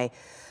 Illinois.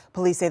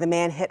 Police say the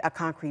man hit a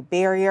concrete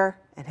barrier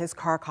and his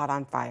car caught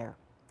on fire.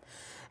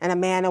 And a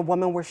man and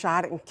woman were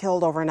shot and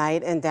killed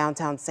overnight in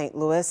downtown St.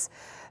 Louis.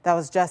 That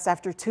was just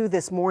after 2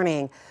 this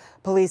morning.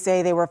 Police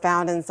say they were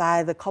found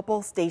inside the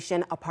Couple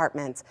Station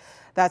apartments.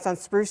 That's on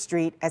Spruce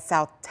Street at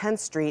South 10th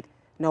Street.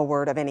 No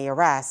word of any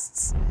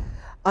arrests.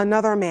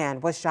 Another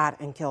man was shot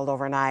and killed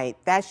overnight.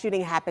 That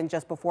shooting happened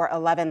just before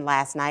 11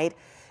 last night.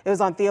 It was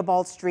on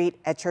Theobald Street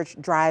at Church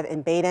Drive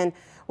in Baden.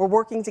 We're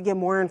working to get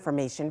more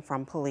information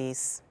from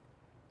police.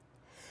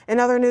 In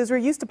other news, we're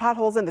used to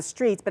potholes in the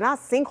streets, but not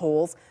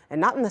sinkholes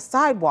and not in the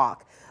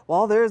sidewalk.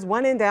 Well, there's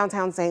one in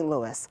downtown St.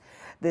 Louis.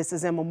 This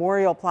is in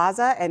Memorial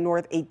Plaza at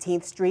North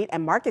 18th Street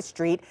and Market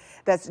Street.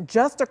 That's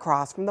just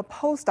across from the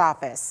post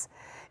office.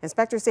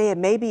 Inspectors say it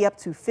may be up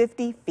to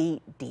 50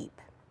 feet deep.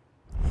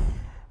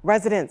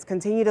 Residents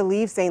continue to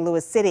leave St.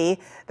 Louis City.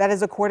 That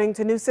is according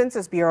to new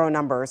Census Bureau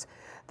numbers.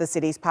 The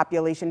city's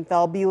population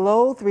fell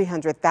below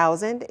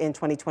 300,000 in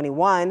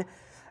 2021.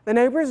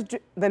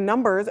 The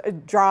numbers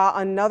draw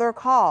another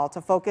call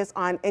to focus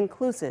on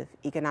inclusive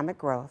economic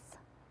growth.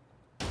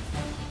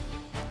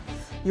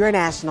 Your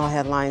national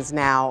headlines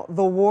now.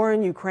 The war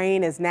in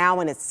Ukraine is now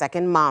in its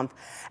second month,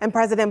 and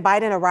President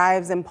Biden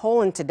arrives in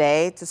Poland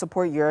today to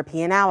support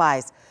European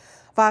allies.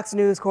 Fox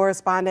News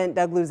correspondent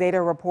Doug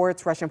Luzader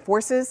reports Russian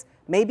forces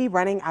may be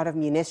running out of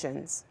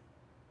munitions.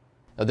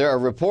 There are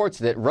reports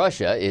that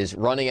Russia is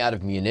running out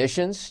of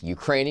munitions,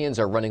 Ukrainians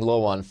are running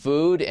low on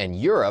food, and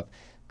Europe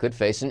could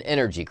face an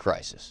energy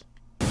crisis.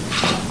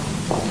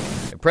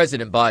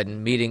 President Biden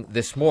meeting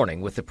this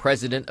morning with the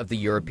president of the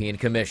European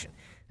Commission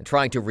and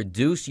trying to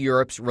reduce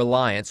Europe's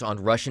reliance on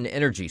Russian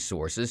energy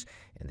sources,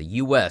 and the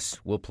U.S.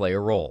 will play a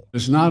role.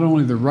 It's not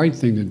only the right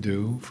thing to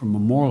do from a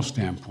moral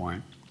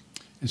standpoint,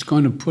 it's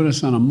going to put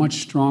us on a much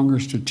stronger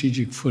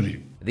strategic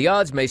footing. The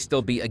odds may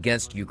still be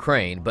against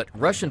Ukraine, but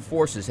Russian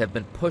forces have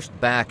been pushed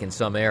back in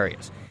some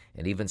areas,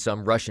 and even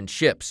some Russian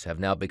ships have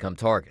now become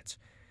targets.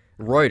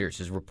 Reuters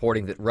is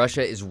reporting that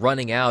Russia is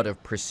running out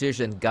of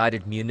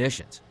precision-guided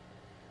munitions.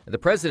 The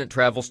president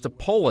travels to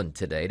Poland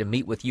today to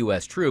meet with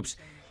U.S. troops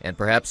and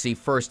perhaps see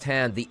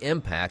firsthand the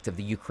impact of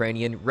the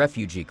Ukrainian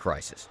refugee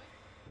crisis.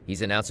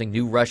 He's announcing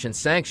new Russian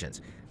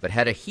sanctions, but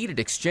had a heated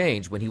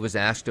exchange when he was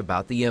asked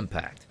about the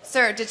impact.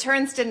 Sir,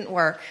 deterrence didn't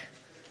work.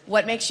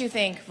 What makes you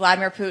think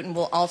Vladimir Putin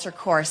will alter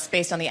course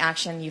based on the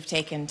action you've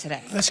taken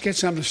today? Let's get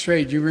something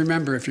straight. You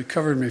remember, if you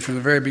covered me from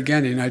the very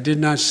beginning, I did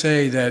not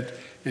say that,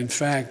 in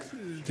fact,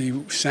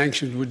 the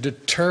sanctions would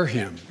deter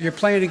him. You're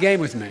playing a game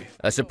with me.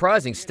 A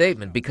surprising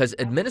statement because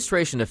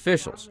administration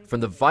officials,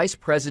 from the vice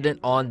president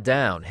on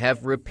down,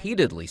 have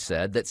repeatedly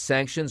said that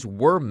sanctions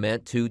were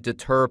meant to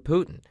deter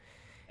Putin.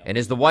 And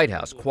is the White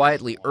House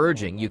quietly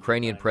urging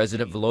Ukrainian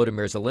President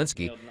Volodymyr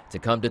Zelensky to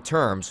come to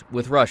terms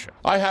with Russia?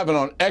 I have it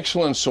on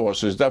excellent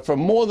sources that for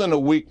more than a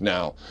week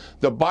now,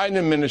 the Biden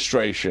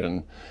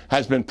administration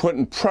has been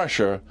putting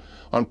pressure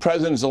on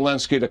President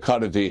Zelensky to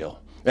cut a deal.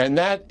 And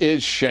that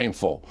is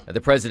shameful. The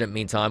president,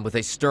 meantime, with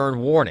a stern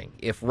warning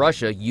if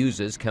Russia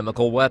uses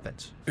chemical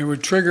weapons. It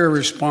would trigger a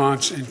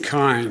response in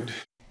kind.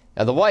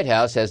 Now, the White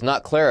House has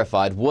not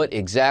clarified what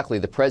exactly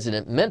the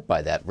president meant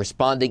by that,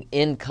 responding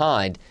in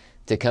kind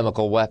to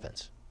chemical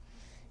weapons.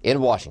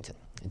 In Washington,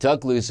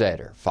 Doug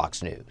Luzader,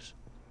 Fox News.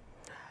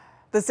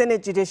 The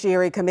Senate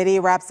Judiciary Committee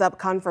wraps up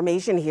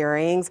confirmation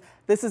hearings.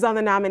 This is on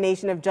the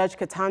nomination of Judge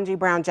Ketanji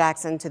Brown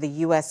Jackson to the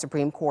U.S.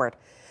 Supreme Court.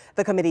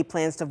 The committee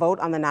plans to vote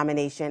on the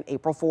nomination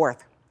April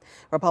 4th.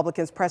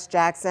 Republicans pressed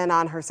Jackson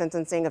on her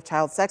sentencing of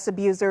child sex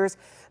abusers.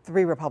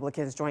 3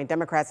 Republicans joined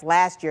Democrats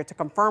last year to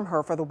confirm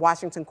her for the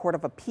Washington Court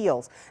of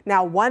Appeals.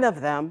 Now, one of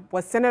them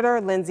was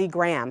Senator Lindsey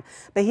Graham,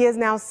 but he is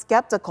now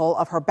skeptical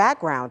of her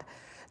background.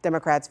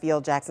 Democrats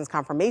feel Jackson's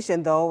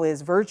confirmation, though,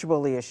 is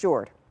virtually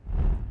assured.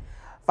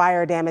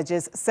 Fire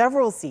damages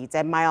several seats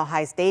at Mile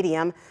High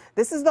Stadium.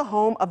 This is the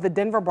home of the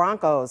Denver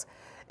Broncos.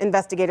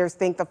 Investigators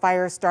think the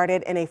fire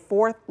started in a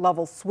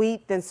 4th-level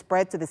suite, then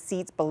spread to the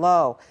seats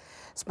below.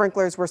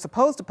 Sprinklers were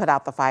supposed to put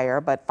out the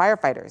fire, but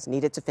firefighters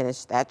needed to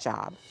finish that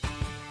job.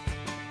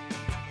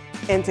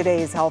 In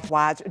today's Health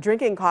Watch,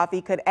 drinking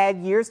coffee could add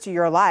years to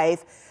your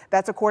life.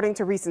 That's according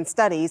to recent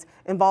studies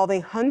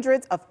involving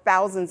hundreds of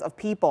thousands of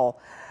people.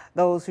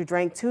 Those who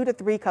drank 2 to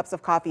 3 cups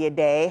of coffee a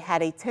day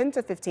had a 10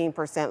 to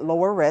 15%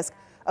 lower risk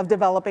of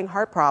developing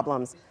heart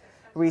problems.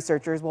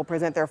 Researchers will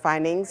present their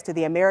findings to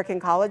the American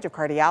College of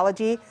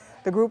Cardiology.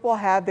 The group will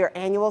have their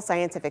annual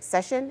scientific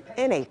session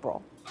in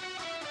April.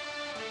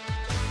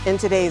 In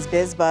today's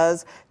Biz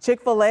Buzz,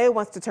 Chick-fil-A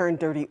wants to turn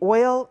dirty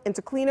oil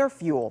into cleaner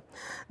fuel.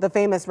 The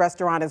famous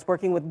restaurant is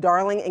working with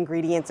Darling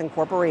Ingredients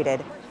Incorporated.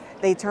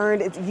 They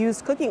turned its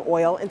used cooking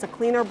oil into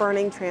cleaner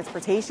burning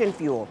transportation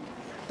fuel.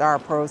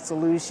 DarPro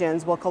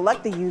Solutions will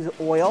collect the used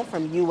oil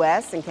from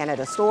U.S. and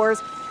Canada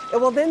stores. It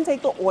will then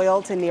take the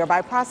oil to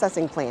nearby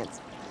processing plants.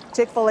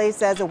 Chick-fil-A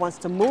says it wants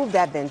to move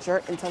that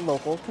venture into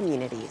local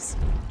communities.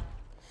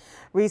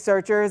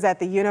 Researchers at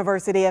the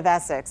University of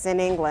Essex in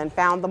England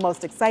found the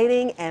most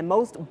exciting and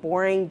most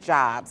boring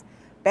jobs.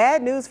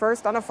 Bad news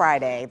first on a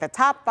Friday. The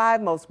top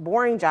 5 most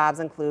boring jobs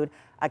include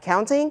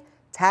accounting,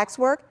 tax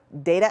work,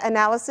 data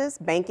analysis,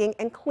 banking,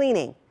 and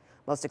cleaning.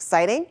 Most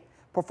exciting,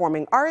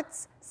 performing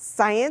arts,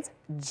 science,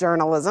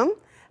 journalism,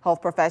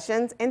 health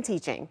professions, and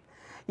teaching.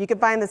 You can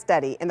find the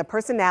study in the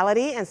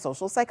Personality and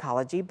Social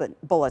Psychology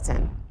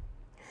Bulletin.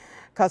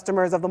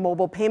 Customers of the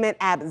mobile payment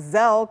app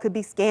Zelle could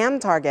be scam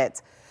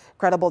targets.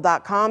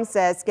 Credible.com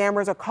says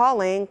scammers are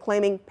calling,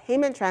 claiming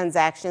payment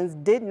transactions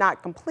did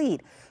not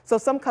complete. So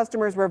some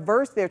customers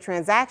reverse their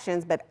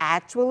transactions, but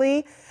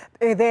actually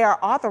they are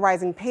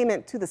authorizing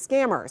payment to the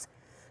scammers.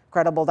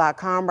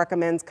 Credible.com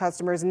recommends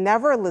customers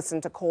never listen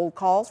to cold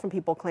calls from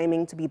people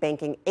claiming to be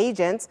banking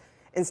agents.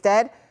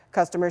 Instead,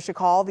 customers should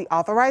call the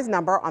authorized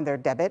number on their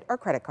debit or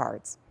credit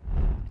cards.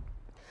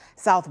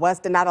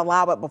 Southwest did not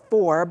allow it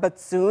before, but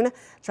soon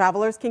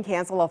travelers can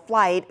cancel a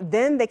flight.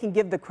 Then they can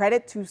give the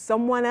credit to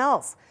someone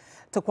else.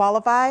 To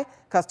qualify,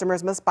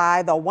 customers must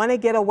buy the Wanna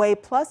Get Away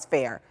Plus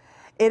fare.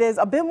 It is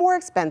a bit more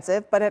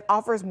expensive, but it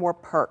offers more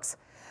perks.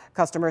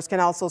 Customers can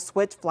also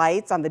switch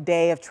flights on the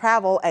day of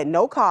travel at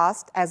no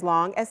cost as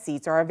long as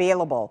seats are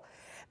available.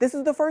 This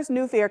is the first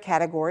new fare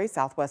category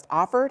Southwest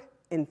offered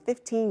in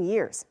 15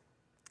 years.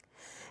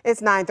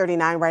 It's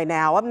 9:39 right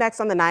now. Up next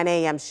on the 9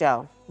 a.m.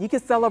 show, you can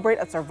celebrate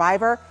a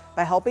survivor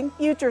by helping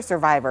future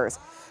survivors.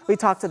 We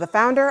talk to the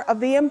founder of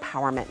the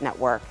Empowerment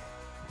Network.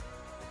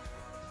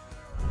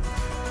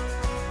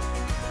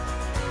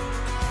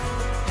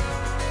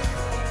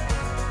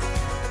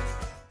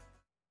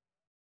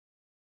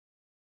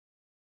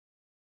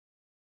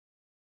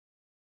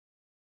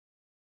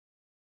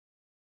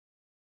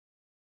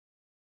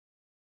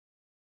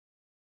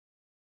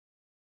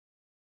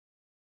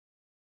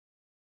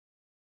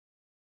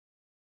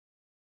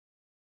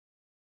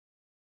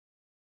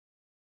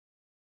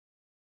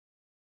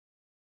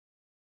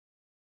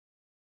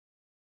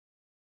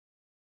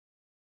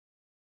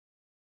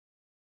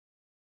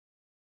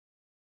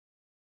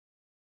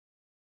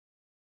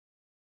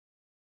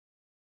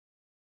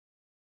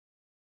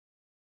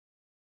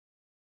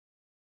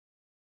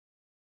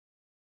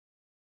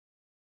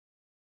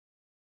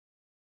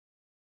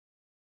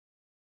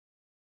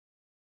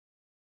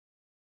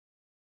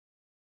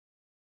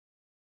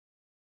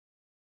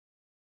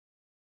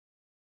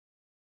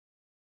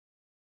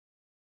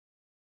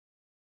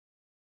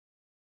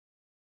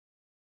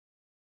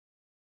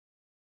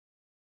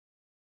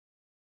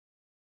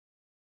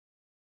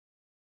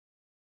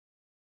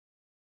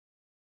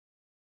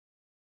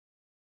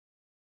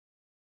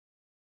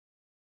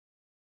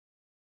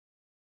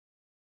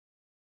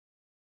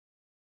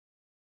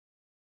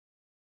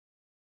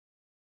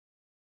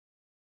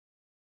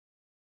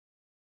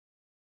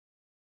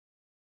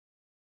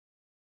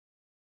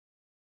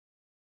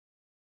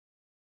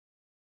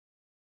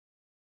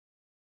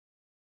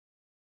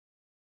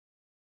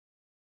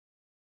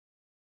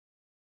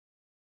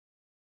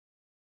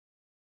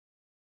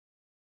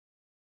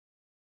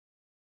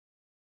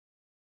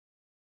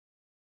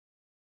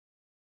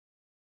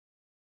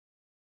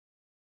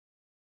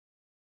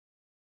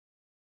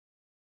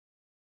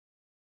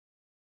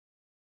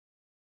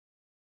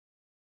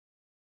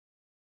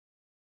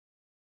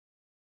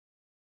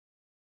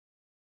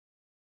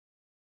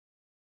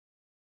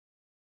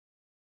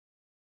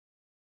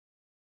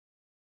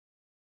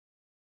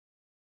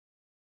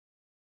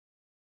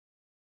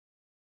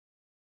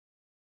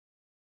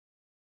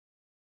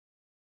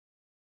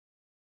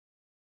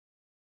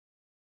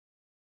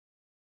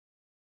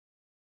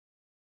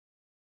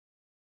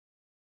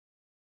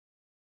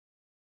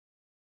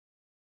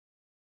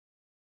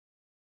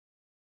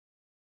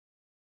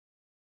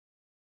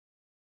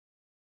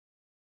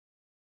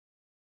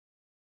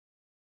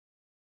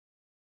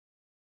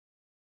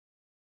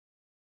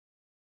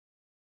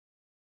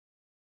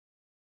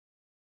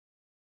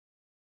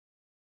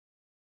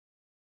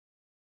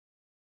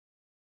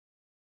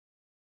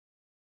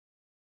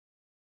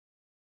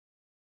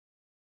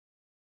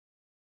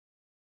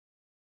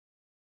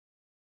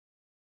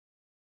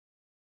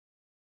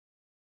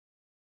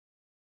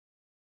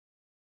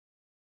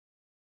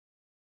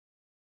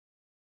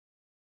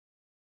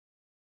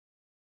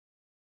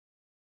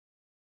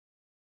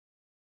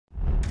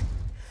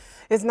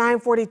 It's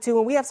 9:42,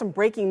 and we have some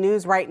breaking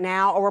news right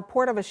now. A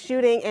report of a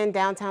shooting in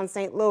downtown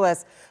St.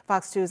 Louis.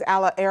 Fox 2's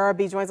Alla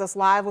Arabi joins us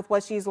live with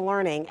what she's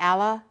learning.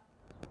 Alla?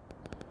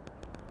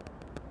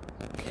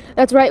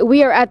 That's right.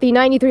 We are at the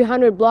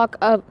 9300 block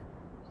of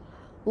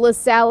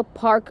LaSalle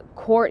Park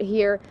Court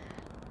here.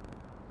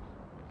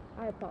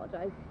 I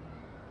apologize.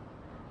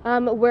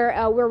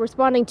 We're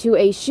responding to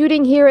a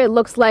shooting here. It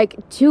looks like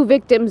two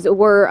victims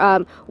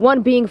were,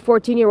 one being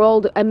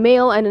 14-year-old, a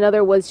male, and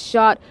another was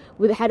shot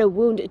had a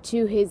wound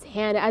to his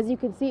hand. As you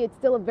can see, it's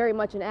still very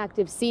much an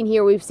active scene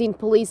here. We've seen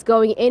police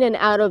going in and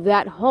out of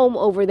that home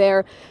over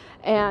there,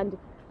 and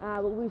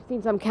we've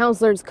seen some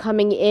counselors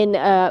coming in,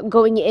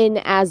 going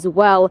in as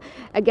well.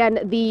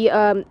 Again,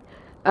 the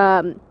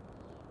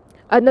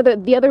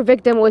other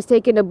victim was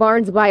taken to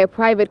Barnes by a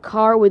private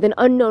car with an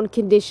unknown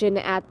condition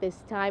at this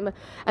time,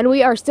 and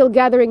we are still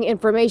gathering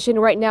information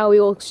right now.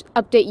 We will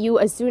update you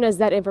as soon as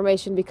that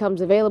information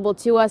becomes available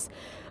to us.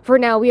 For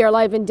now, we are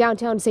live in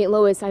downtown St.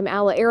 Louis. I'm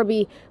Alla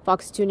Arabi,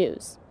 Fox 2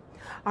 News.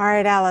 All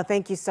right, Alla,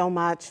 thank you so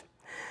much.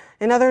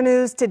 In other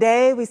news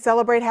today, we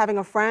celebrate having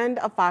a friend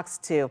of Fox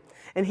 2,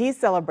 and he's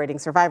celebrating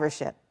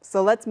survivorship.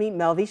 So let's meet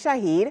Melvi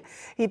Shahid.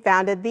 He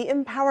founded the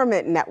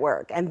Empowerment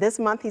Network, and this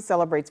month he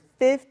celebrates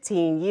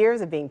 15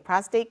 years of being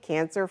prostate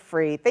cancer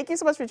free. Thank you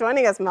so much for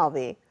joining us,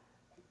 Melvi.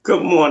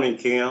 Good morning,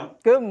 Kim.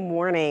 Good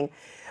morning.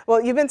 Well,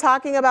 you've been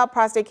talking about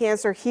prostate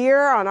cancer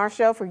here on our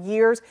show for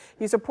years.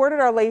 You supported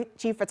our late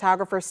chief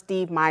photographer,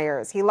 Steve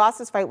Myers. He lost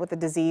his fight with the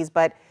disease,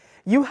 but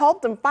you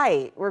helped him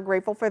fight. We're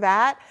grateful for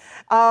that.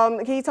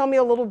 Can you tell me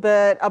a little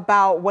bit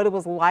about what it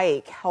was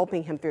like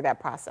helping him through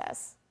that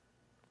process?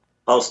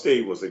 Oh,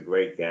 Steve was a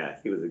great guy.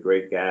 He was a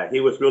great guy.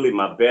 He was really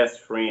my best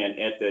friend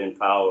at the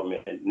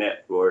Empowerment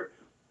Network.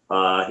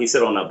 He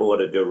sat on our board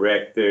of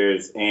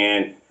directors,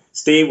 and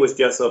Steve was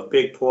just a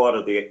big part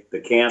of the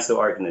cancer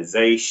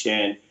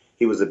organization.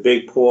 He was a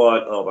big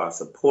part of our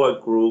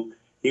support group.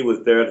 He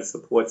was there to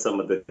support some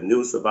of the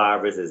new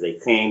survivors as they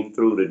came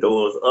through the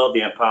doors of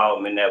the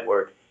Empowerment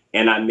Network,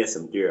 and I miss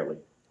him dearly.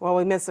 Well,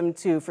 we miss him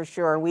too, for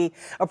sure. We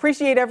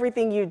appreciate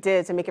everything you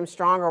did to make him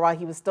stronger while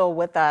he was still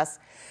with us.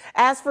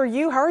 As for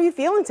you, how are you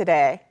feeling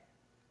today?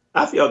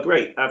 I feel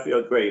great. I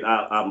feel great.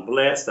 I'm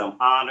blessed. I'm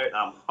honored.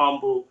 I'm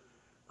humbled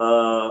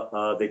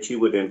that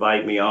you would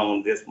invite me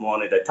on this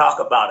morning to talk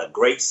about a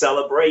great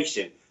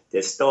celebration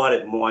that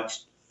started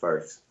March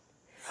 1st.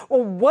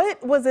 Well,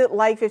 what was it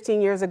like 15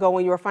 years ago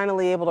when you were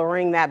finally able to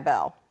ring that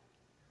bell?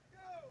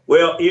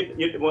 Well,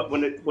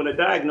 when the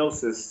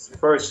diagnosis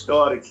first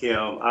started,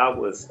 Kim, I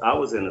was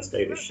in a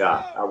state of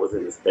shock. I was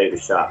in a state of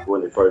shock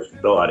when it first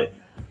started.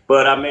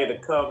 But I made a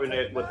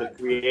covenant with the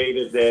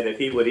Creator that if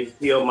He would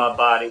heal my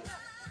body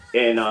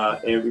and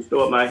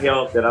restore my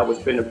health, that I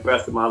would spend the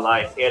rest of my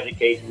life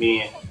educating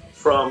men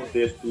from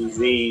this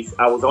disease.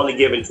 I was only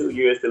given 2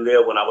 years to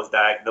live when I was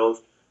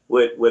diagnosed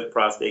with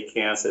prostate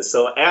cancer.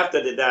 So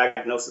after the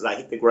diagnosis, I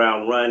hit the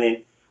ground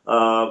running.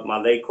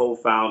 My late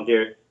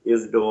co-founder,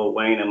 Isidore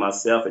Wayne, and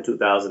myself in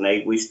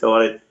 2008, we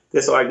started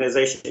this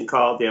organization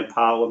called the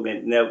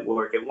Empowerment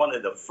Network. And one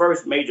of the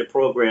first major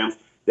programs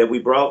that we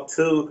brought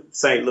to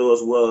St.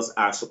 Louis was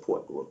our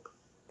support group.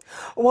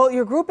 Well,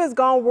 your group has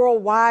gone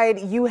worldwide.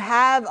 You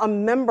have a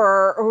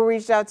member who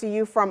reached out to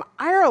you from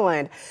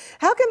Ireland.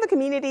 How can the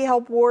community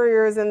help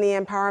warriors in the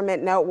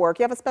Empowerment Network?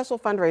 You have a special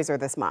fundraiser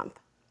this month.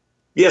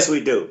 Yes, we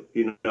do.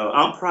 You know,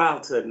 I'm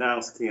proud to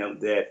announce, Kim,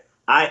 that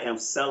I am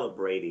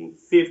celebrating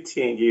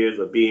 15 years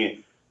of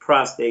being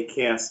prostate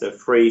cancer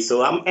free.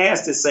 So I'm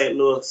asking St.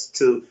 Louis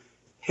to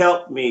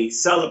help me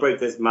celebrate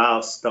this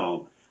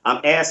milestone.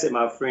 I'm asking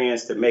my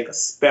friends to make a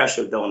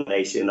special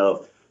donation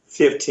of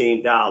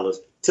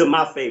 $15 to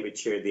my favorite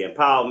charity, the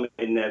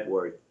Empowerment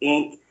Network,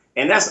 Inc.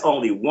 And that's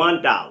only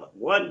 $1.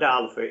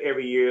 $1 for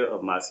every year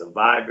of my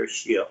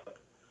survivorship.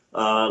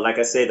 Like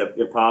I said, the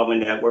Empowerment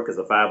Network is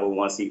a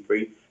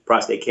 501c3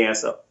 prostate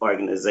cancer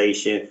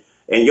organization.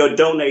 And your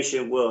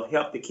donation will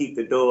help to keep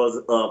the doors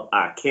of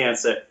our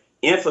cancer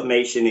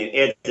information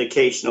and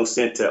educational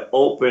center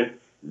open.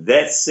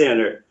 That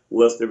center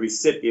was the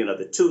recipient of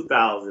the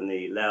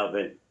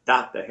 2011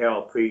 Dr.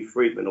 Harold P.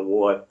 Friedman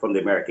Award from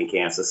the American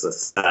Cancer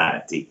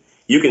Society.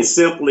 You can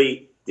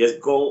simply just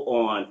go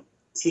on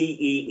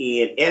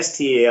tenstl.org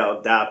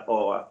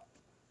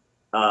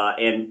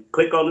and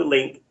click on the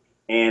link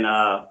and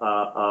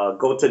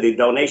go to the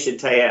donation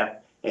tab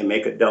and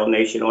make a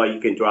donation, or you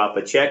can drop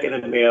a check in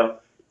the mail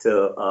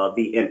to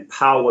the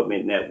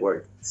Empowerment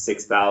Network,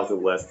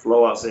 6000 West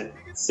Florissant,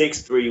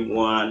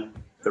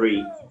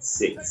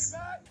 63136.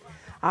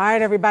 All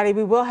right, everybody,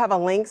 we will have a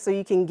link so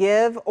you can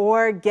give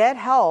or get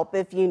help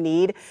if you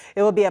need.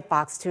 It will be at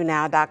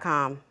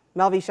fox2now.com.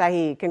 Melvi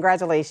Shahid,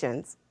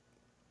 congratulations.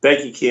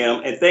 Thank you,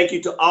 Kim. And thank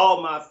you to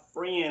all my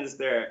friends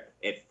there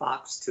at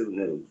Fox 2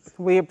 News.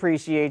 We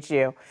appreciate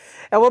you.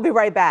 And we'll be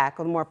right back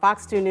with more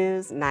Fox 2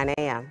 News, 9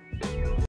 a.m.